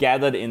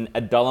 gathered in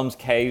Adullam's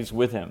caves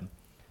with him.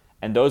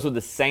 And those were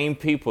the same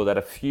people that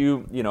a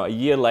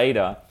year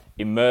later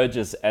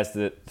emerges as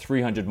the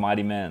 300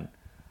 mighty men.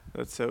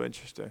 That's so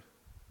interesting.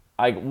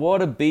 Like,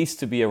 what a beast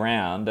to be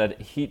around,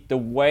 that the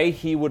way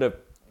he would have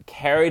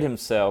carried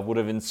himself would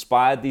have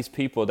inspired these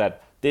people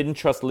that didn't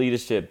trust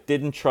leadership,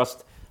 didn't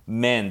trust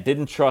men,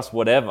 didn't trust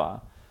whatever,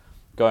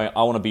 going,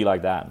 I want to be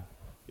like that.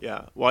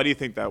 Yeah. Why do you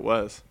think that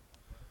was?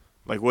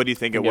 Like, what do you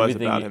think it was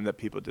about him that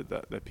people did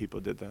that?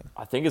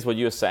 I think it's what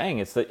you were saying.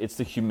 It's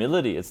the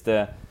humility.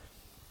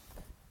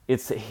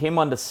 It's him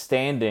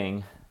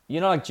understanding.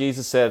 Like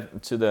Jesus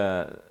said to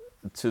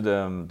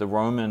the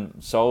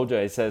Roman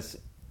soldier, he says,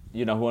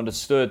 who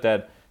understood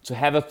that to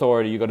have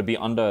authority, you got to be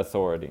under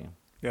authority.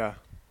 Yeah.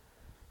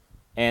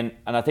 And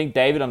I think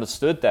David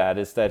understood that,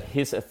 is that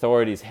his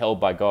authority is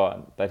held by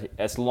God. That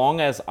as long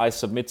as I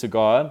submit to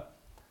God,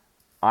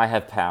 I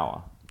have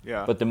power.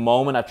 Yeah. But the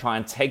moment I try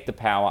and take the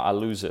power, I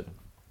lose it.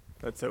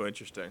 That's so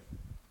interesting.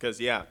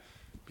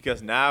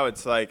 Because now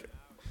it's like,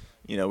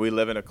 we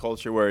live in a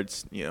culture where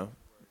it's,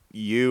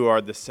 you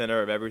are the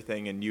center of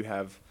everything and you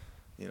have,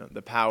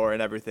 the power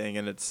and everything.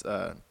 And it's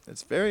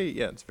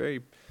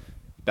very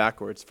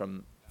backwards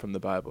from the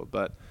Bible.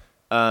 But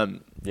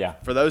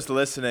for those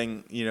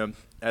listening,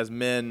 as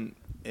men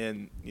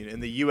in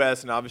the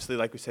U.S. and obviously,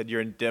 like we said,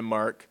 you're in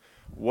Denmark,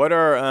 what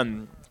are,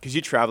 because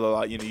you travel a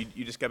lot,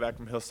 you just got back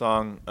from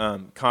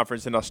Hillsong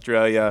conference in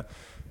Australia.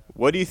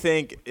 What do you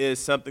think is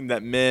something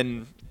that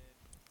men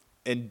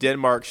in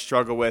Denmark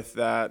struggle with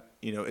that,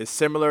 is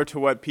similar to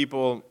what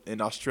people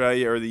in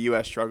Australia or the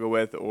U.S. struggle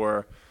with?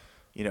 Or,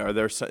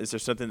 is there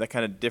something that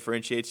kind of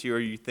differentiates you, or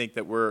you think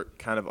that we're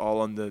kind of all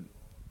on the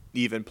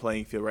even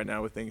playing field right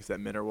now with things that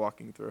men are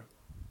walking through?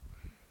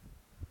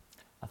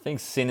 I think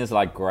sin is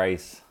like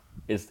grace.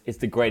 It's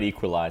the great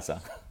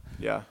equalizer.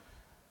 Yeah.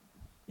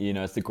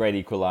 It's the great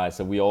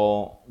equalizer. We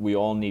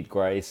all need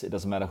grace. It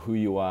doesn't matter who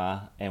you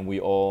are, and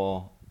we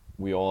all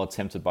are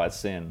tempted by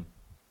sin.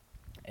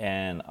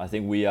 And I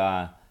think we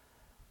are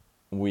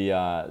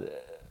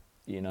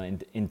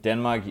in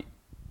Denmark.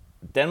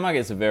 Denmark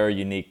is a very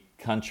unique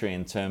country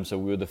in terms of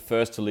we were the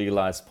first to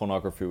legalize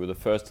pornography. We were the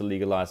first to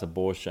legalize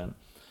abortion.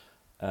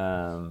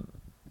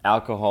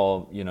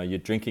 Alcohol, your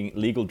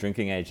legal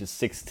drinking age is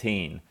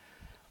 16.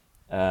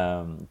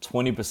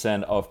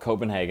 20% of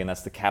Copenhagen,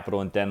 that's the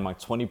capital in Denmark,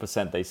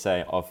 20% they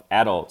say of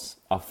adults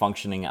are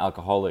functioning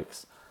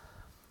alcoholics.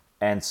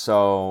 And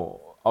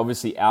so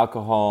obviously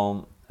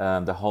alcohol,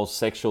 the whole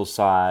sexual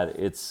side,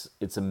 it's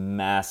a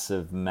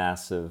massive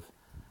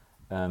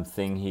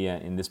thing here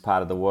in this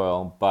part of the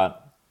world.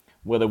 But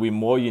whether we're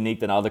more unique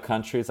than other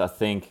countries, I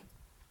think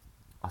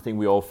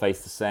we all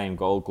face the same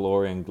gold,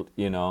 glory, and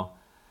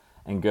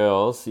and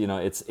girls.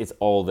 It's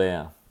all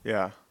there.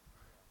 Yeah.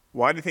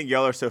 Why do you think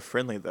y'all are so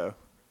friendly, though?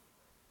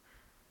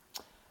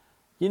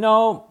 You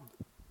know,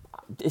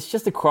 it's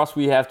just a cross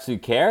we have to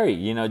carry,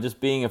 just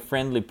being a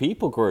friendly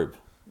people group.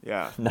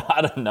 Yeah. No,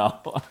 I don't know.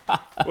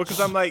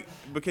 Well,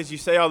 because you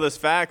say all those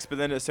facts, but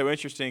then it's so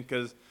interesting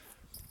because,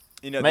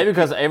 maybe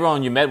because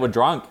everyone you met were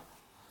drunk.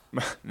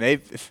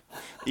 Maybe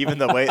even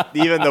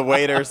the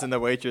waiters and the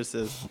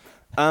waitresses.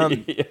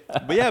 Yeah.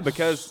 But yeah,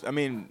 because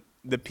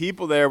the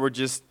people there were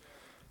just,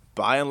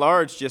 by and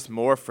large, just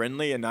more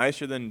friendly and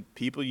nicer than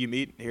people you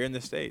meet here in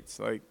the States.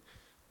 Like,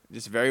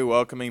 just very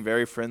welcoming,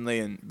 very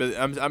friendly. But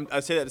I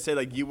say that to say,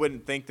 like, you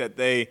wouldn't think that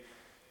they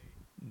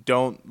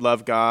don't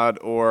love God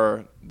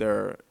or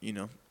they're,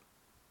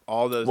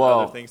 all those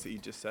other things that you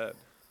just said.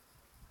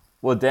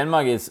 Well,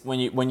 Denmark is, when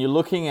you're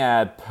looking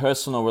at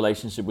personal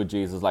relationship with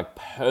Jesus, like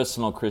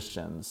personal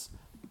Christians,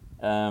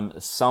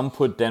 some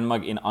put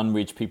Denmark in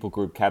unreached people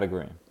group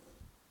category.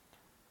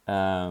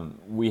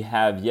 We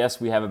have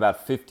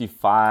about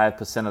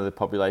 55% of the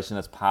population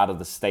that's part of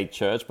the state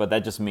church, but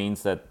that just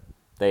means that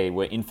they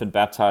were infant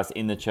baptized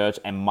in the church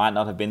and might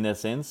not have been there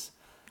since.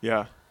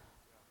 Yeah.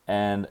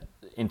 And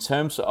in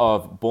terms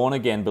of born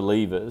again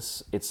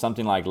believers, it's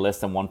something like less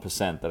than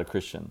 1% that are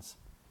Christians.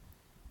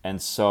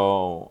 And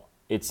so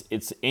it's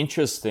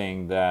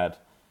interesting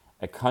that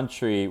a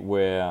country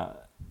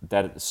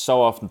that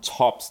so often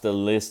tops the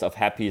list of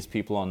happiest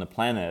people on the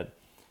planet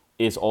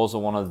is also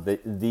one of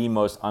the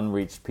most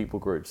unreached people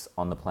groups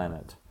on the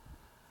planet.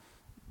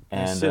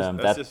 And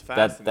that's just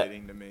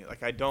fascinating to me.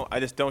 Like I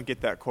just don't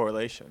get that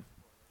correlation.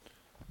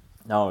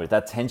 No,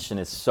 that tension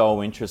is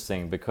so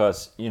interesting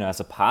because, as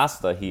a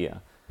pastor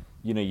here,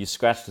 you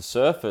scratch the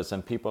surface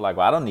and people are like,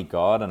 well, I don't need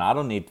God and I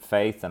don't need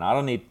faith and I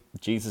don't need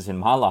Jesus in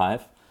my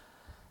life.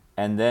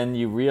 And then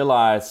you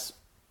realize,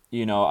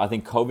 I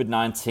think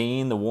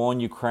COVID-19, the war in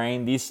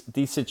Ukraine, these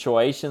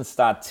situations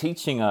start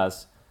teaching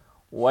us,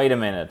 wait a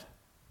minute,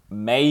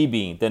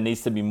 maybe there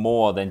needs to be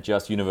more than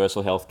just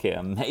universal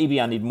healthcare.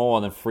 Maybe I need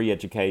more than free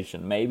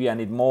education. Maybe I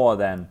need more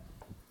than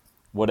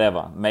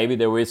whatever. Maybe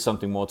there is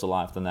something more to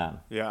life than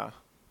that. Yeah.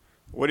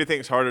 What do you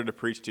think is harder to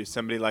preach to,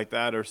 somebody like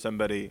that or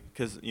somebody,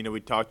 because, we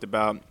talked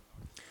about,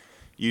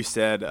 you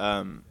said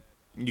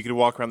you could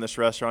walk around this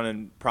restaurant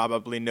and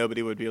probably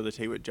nobody would be able to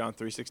tell you what John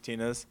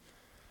 3:16 is.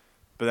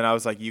 But then I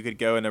was like, you could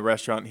go in a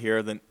restaurant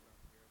here, then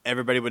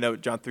everybody would know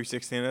what John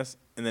 3:16 is.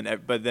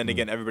 But then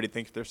again, everybody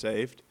thinks they're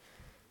saved.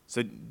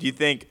 So do you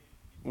think,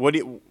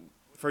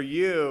 for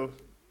you,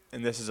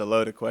 and this is a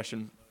loaded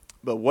question,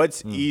 but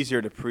what's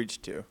easier to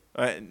preach to?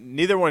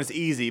 Neither one is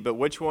easy, but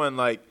which one,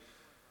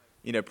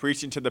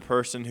 preaching to the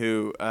person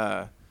who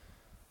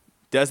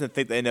doesn't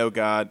think they know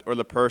God, or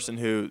the person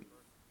who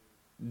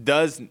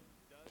does,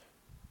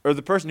 or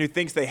the person who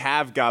thinks they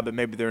have God, but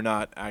maybe they're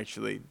not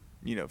actually,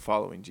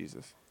 following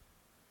Jesus?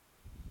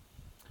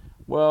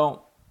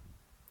 Well,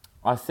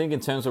 I think in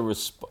terms of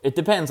it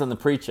depends on the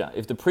preacher.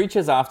 If the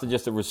preacher's after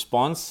just a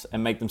response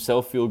and make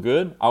themselves feel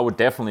good, I would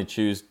definitely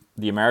choose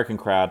the American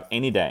crowd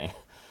any day.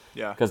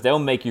 Yeah. Because they'll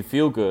make you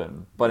feel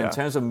good. But in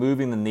terms of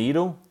moving the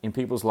needle in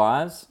people's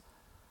lives,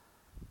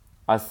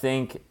 I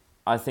think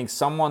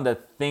someone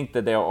that think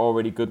that they're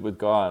already good with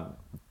God,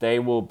 they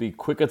will be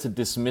quicker to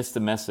dismiss the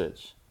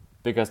message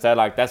because they're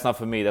like, that's not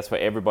for me, that's for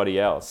everybody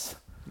else.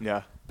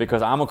 Yeah.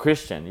 Because I'm a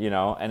Christian,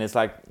 and it's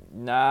like,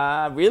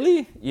 nah,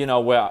 really?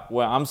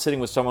 Where I'm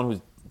sitting with someone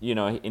who's,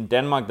 in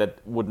Denmark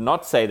that would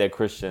not say they're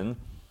Christian,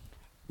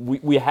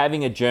 we're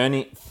having a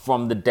journey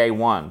from the day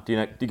one. Do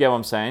you get what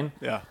I'm saying?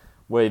 Yeah.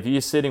 Where if you're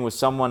sitting with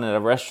someone at a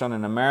restaurant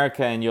in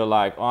America and you're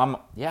like, oh,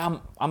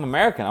 I'm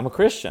American, I'm a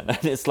Christian.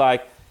 And it's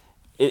like,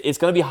 it's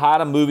going to be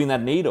harder moving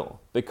that needle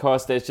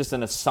because there's just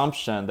an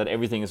assumption that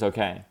everything is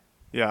okay.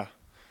 Yeah,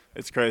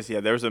 it's crazy.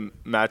 Yeah, there was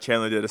Matt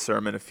Chandler did a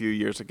sermon a few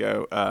years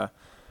ago,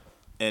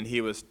 and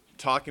he was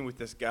talking with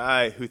this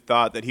guy who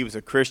thought that he was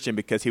a Christian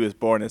because he was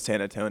born in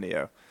San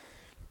Antonio.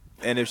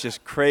 And it's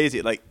just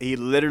crazy. Like, he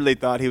literally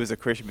thought he was a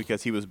Christian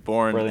because he was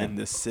born in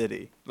this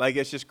city. Like,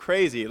 it's just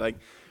crazy, like,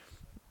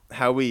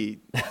 how we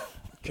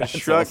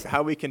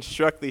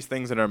construct these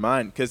things in our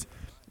mind. Because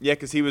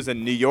he was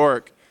in New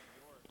York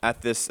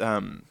at this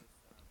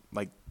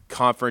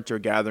conference or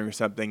gathering or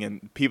something,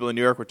 and people in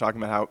New York were talking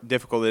about how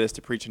difficult it is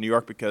to preach in New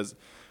York because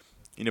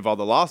of all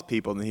the lost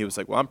people. And he was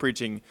like, well, I'm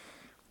preaching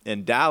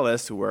in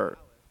Dallas where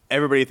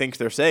everybody thinks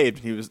they're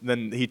saved.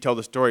 Then he told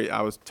the story.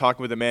 I was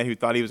talking with a man who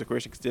thought he was a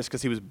Christian just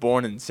because he was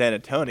born in San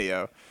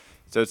Antonio.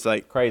 So it's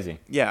like crazy.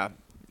 Yeah,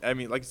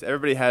 like I said,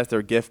 everybody has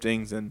their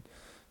giftings and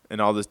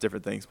all those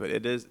different things, but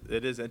it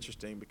is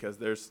interesting because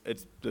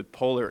it's the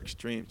polar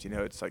extremes.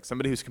 It's like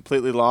somebody who's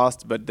completely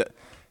lost but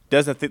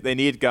doesn't think they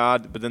need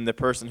God, but then the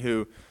person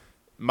who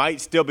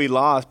might still be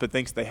lost but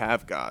thinks they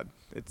have God.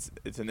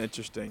 It's an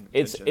interesting.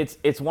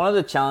 It's one of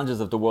the challenges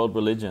of the world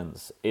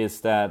religions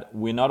is that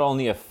we're not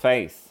only a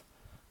faith,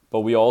 but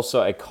we're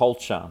also a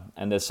culture.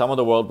 And there's some of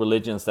the world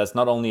religions that's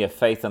not only a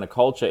faith and a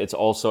culture, it's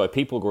also a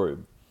people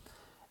group.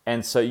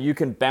 And so you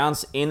can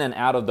bounce in and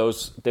out of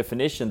those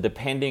definitions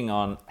depending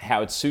on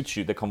how it suits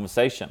you, the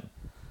conversation.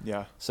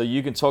 Yeah. So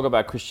you can talk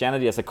about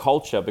Christianity as a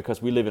culture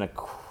because we live in a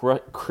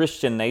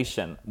Christian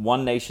nation,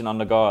 one nation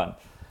under God.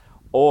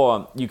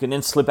 Or you can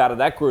then slip out of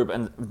that group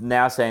and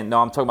now say,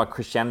 no, I'm talking about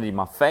Christianity,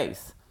 my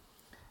faith.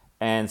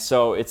 And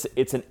so it's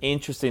an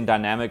interesting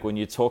dynamic when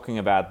you're talking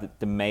about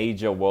the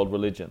major world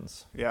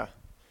religions. Yeah,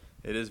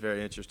 it is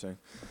very interesting.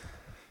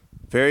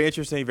 Very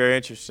interesting, very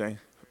interesting.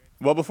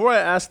 Well, before I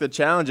ask the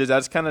challenges, I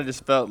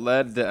just felt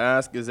led to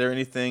ask, is there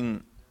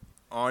anything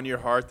on your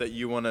heart that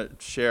you want to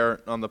share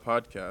on the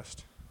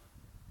podcast?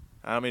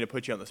 I don't mean to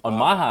put you on the spot. On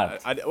my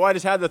heart? I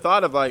just had the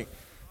thought of like,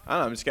 I don't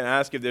know, I'm just going to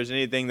ask if there's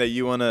anything that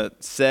you want to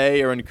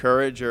say or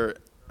encourage or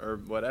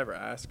whatever,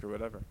 ask or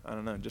whatever. I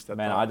don't know, just that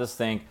Man, thought.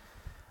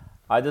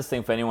 I just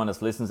think for anyone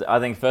that listens, I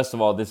think first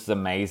of all, this is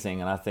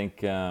amazing. And I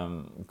think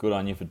good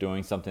on you for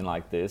doing something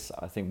like this.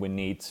 I think we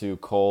need to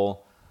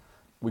call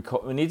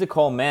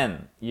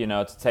men,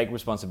 to take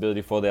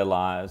responsibility for their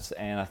lives.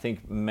 And I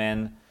think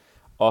men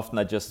often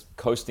are just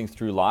coasting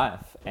through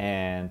life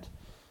and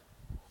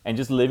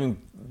just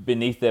living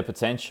beneath their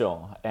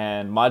potential.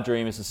 And my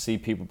dream is to see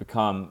people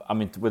become,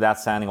 without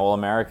sounding all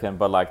American,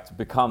 but like to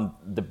become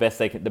the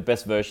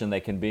best version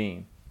they can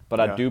be. But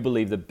I do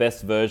believe the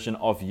best version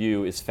of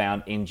you is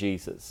found in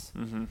Jesus,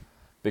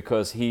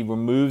 because he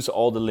removes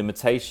all the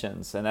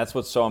limitations. And that's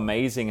what's so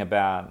amazing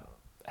about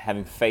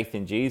having faith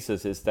in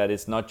Jesus, is that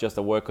it's not just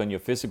a work on your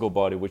physical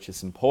body, which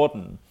is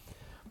important,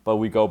 but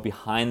we go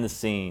behind the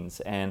scenes.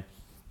 And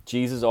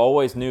Jesus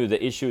always knew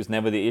the issue is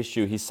never the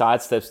issue. He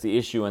sidesteps the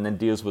issue and then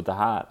deals with the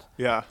heart.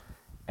 Yeah.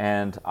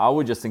 And I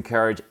would just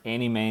encourage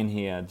any man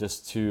here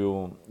just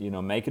to,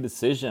 make a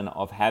decision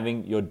of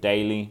having your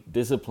daily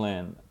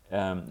discipline,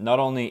 not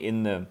only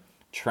in the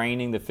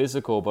training, the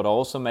physical, but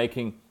also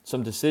making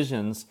some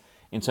decisions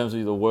in terms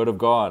of the Word of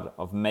God,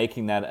 of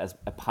making that as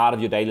a part of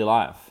your daily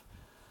life.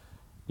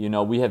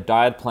 We have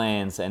diet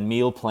plans and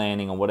meal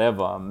planning or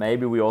whatever.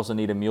 Maybe we also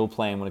need a meal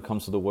plan when it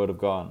comes to the Word of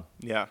God.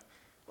 Yeah.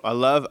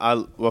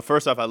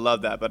 First off, I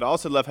love that, but I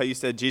also love how you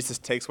said Jesus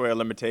takes away our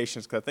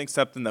limitations, because I think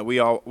something that we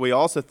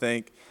also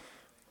think,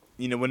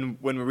 when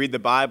we read the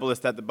Bible, is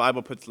that the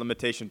Bible puts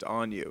limitations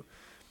on you.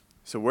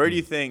 So why do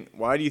you think,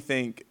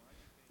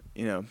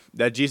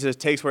 that Jesus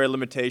takes away our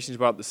limitations,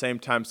 while at the same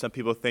time some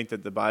people think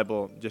that the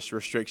Bible just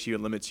restricts you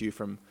and limits you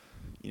from,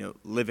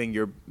 living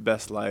your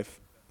best life,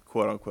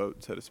 quote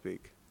unquote, so to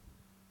speak?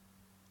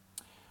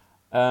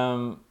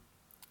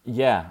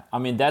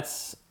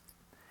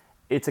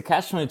 It's a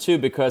catch-22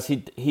 because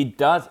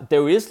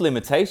there is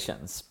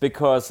limitations,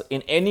 because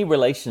in any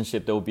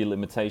relationship there will be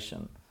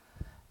limitation.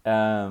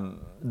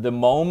 The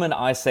moment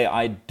I say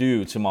I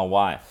do to my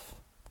wife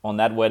on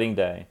that wedding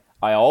day,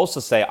 I also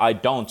say I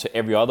don't to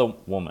every other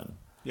woman.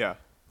 Yeah.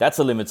 That's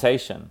a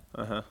limitation.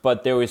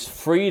 But there is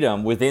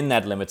freedom within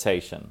that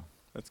limitation.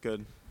 That's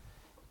good.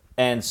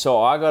 And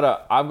so I've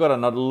gotta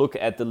not look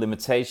at the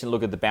limitation,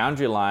 look at the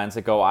boundary lines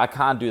and go, I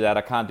can't do that,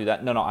 I can't do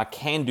that. No, I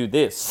can do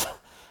this.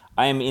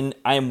 I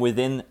am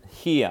within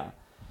here.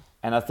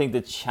 And I think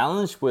the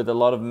challenge with a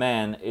lot of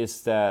men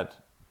is that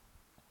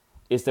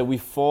we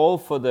fall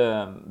for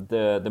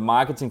the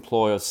marketing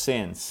ploy of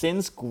sin.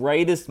 Sin's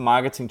greatest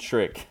marketing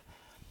trick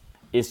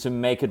is to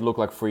make it look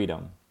like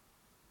freedom.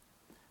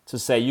 To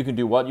say you can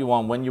do what you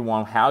want, when you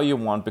want, how you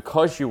want,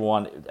 because you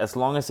want, as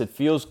long as it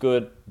feels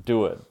good,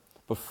 do it.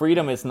 But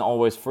freedom isn't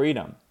always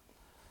freedom.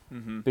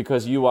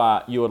 Because you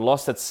are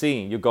lost at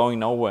sea, you're going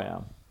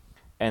nowhere.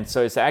 And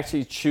so it's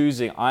actually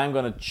choosing, I'm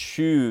going to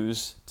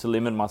choose to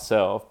limit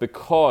myself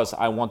because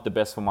I want the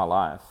best for my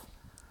life.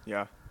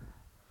 Yeah.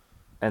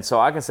 And so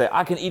I can say,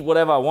 I can eat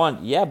whatever I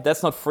want. Yeah, but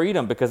that's not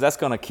freedom, because that's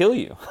going to kill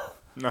you.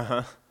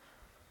 Uh-huh.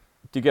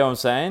 Do you get what I'm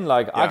saying?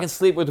 Like, Yeah. I can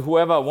sleep with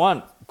whoever I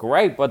want.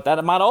 Great, but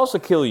that might also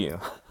kill you.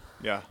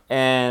 Yeah.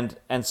 And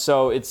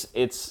so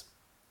it's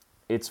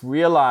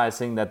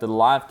realizing that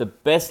the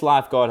best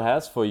life God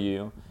has for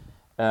you,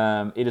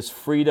 it is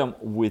freedom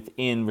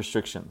within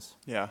restrictions.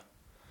 Yeah.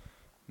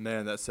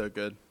 Man, that's so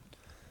good.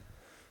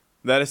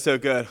 That is so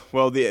good.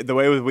 Well, the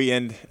way we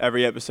end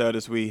every episode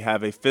is we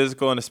have a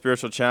physical and a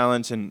spiritual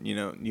challenge, and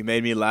you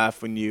made me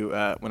laugh when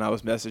I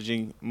was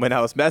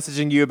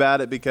messaging you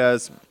about it,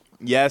 because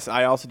yes,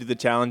 I also do the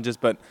challenges,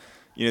 but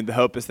the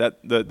hope is that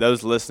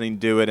those listening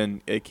do it,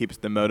 and it keeps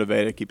them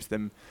motivated, keeps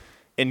them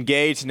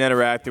engaged and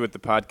interacting with the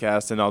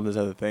podcast and all those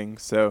other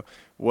things. So,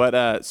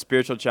 what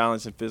spiritual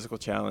challenge and physical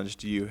challenge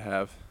do you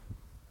have?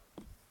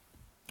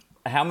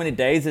 How many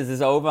days is this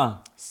over?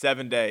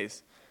 7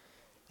 days.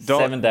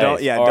 7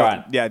 days.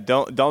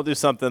 Don't do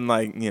something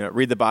like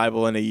read the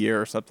Bible in a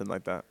year or something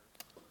like that.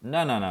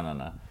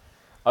 No.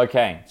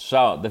 Okay,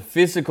 so the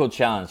physical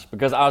challenge,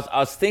 because I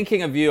was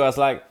thinking of you. I was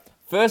like,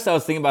 first I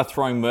was thinking about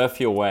throwing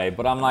Murphy away,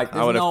 but I'm like,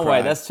 there's no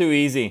way, that's too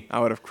easy. I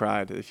would have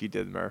cried if you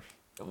did, Murph.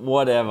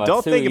 Whatever.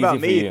 Don't think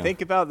about me. You.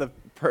 Think about the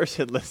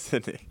person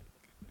listening.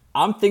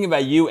 I'm thinking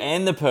about you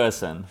and the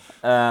person.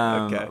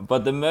 Okay.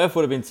 But the Murph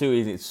would have been too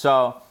easy.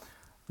 So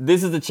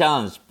this is the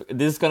challenge.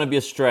 This is going to be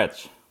a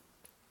stretch.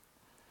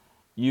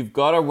 You've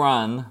got to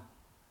run.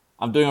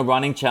 I'm doing a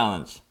running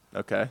challenge.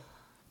 Okay.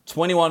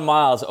 21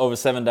 miles over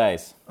 7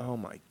 days. Oh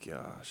my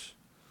gosh.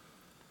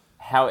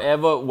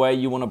 however way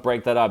you want to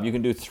break that up. You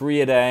can do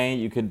 3 a day,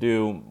 you can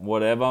do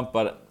whatever,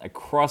 but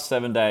across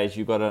 7 days,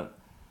 you gotta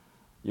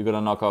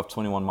knock off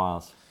 21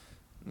 miles.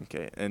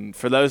 Okay, and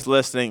for those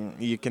listening,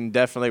 you can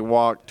definitely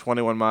walk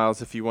 21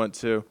 miles if you want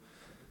to.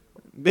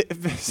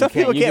 Some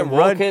people can't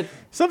run.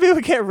 Some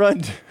people can't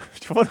run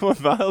 21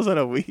 miles in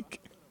a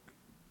week.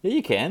 Yeah,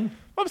 you can.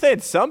 I'm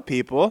saying some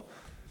people.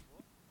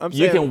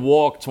 You can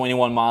walk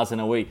 21 miles in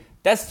a week.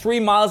 That's 3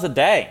 miles a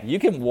day. You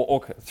can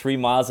walk 3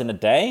 miles in a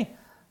day.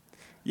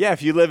 Yeah,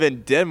 if you live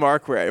in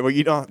Denmark where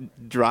you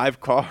don't drive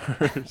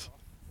cars.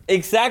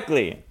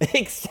 Exactly.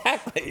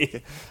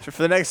 So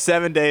for the next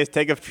 7 days,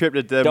 take a trip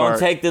to Denmark.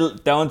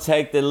 Don't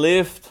take the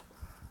lift.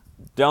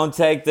 Don't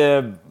take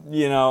the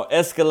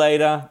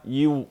escalator.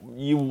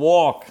 You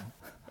walk.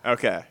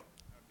 Okay.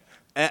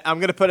 And I'm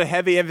gonna put a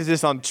heavy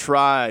emphasis on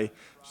try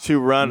to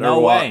run no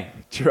or walk. Way.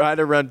 Try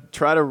to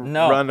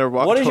run or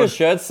walk. What does your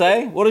shirt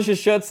say? What does your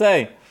shirt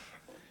say?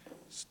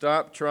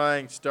 Stop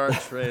trying, start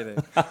training.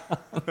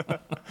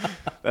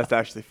 That's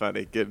actually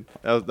funny. Good.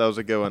 That was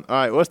a good one. All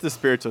right, what's the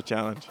spiritual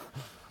challenge?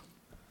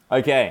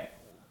 Okay,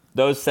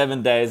 those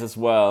 7 days as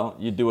well,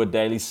 you do a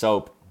daily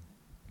soap.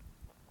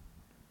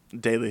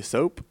 Daily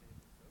soap?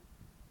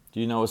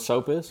 Do you know what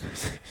soap is?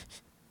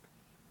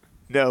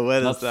 No, what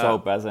is that? Not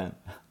soap as in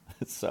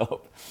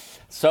soap.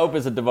 Soap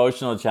is a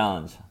devotional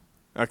challenge.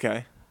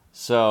 Okay.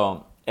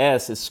 So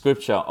S is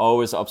scripture,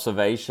 O is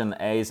observation,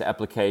 A is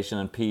application,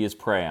 and P is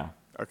prayer.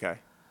 Okay.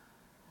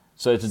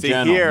 So it's a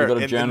journal. Here, you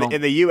got a journal.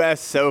 In the U.S.,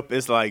 soap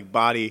is like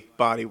body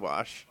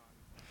wash.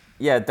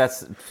 Yeah,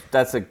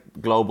 that's a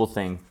global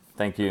thing.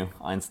 Thank you,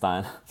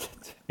 Einstein.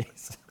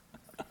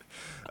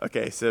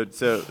 Okay, so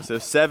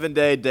 7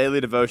 day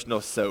daily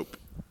devotional soap.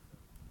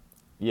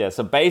 Yeah,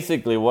 so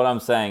basically what I'm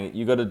saying,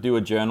 you got to do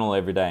a journal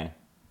every day.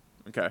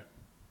 Okay.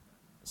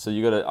 So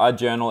I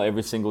journal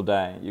every single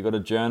day. You got to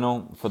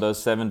journal for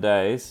those 7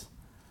 days.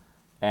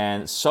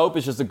 And soap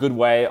is just a good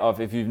way of,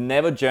 if you've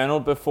never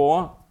journaled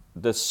before,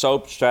 the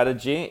soap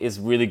strategy is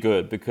really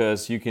good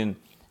because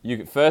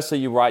firstly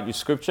you write the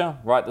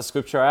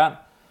scripture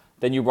out,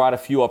 then you write a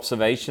few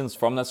observations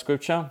from that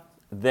scripture,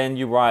 then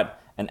you write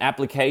an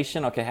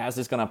application, okay, how's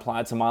this going to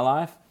apply to my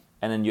life?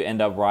 And then you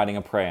end up writing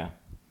a prayer.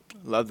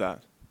 Love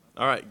that.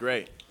 All right,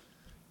 great.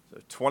 So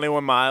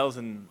 21 miles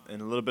and a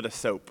little bit of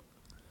soap.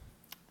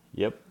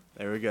 Yep.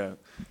 There we go.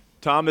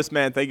 Thomas,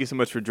 man, thank you so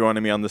much for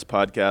joining me on this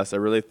podcast. I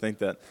really think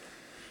that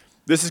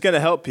this is going to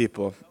help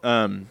people.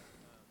 I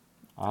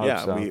hope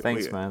so.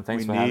 Thanks, man.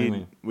 Thanks for having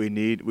me. We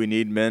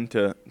need men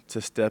to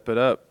step it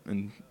up,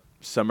 and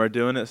some are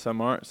doing it, some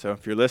aren't. So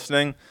if you're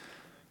listening,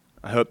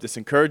 I hope this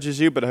encourages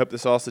you, but I hope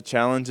this also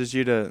challenges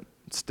you to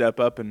step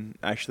up and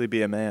actually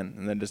be a man.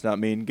 And that does not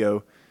mean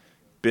go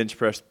bench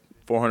press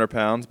 400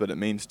 pounds, but it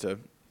means to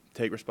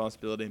take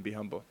responsibility and be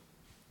humble.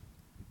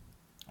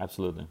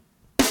 Absolutely.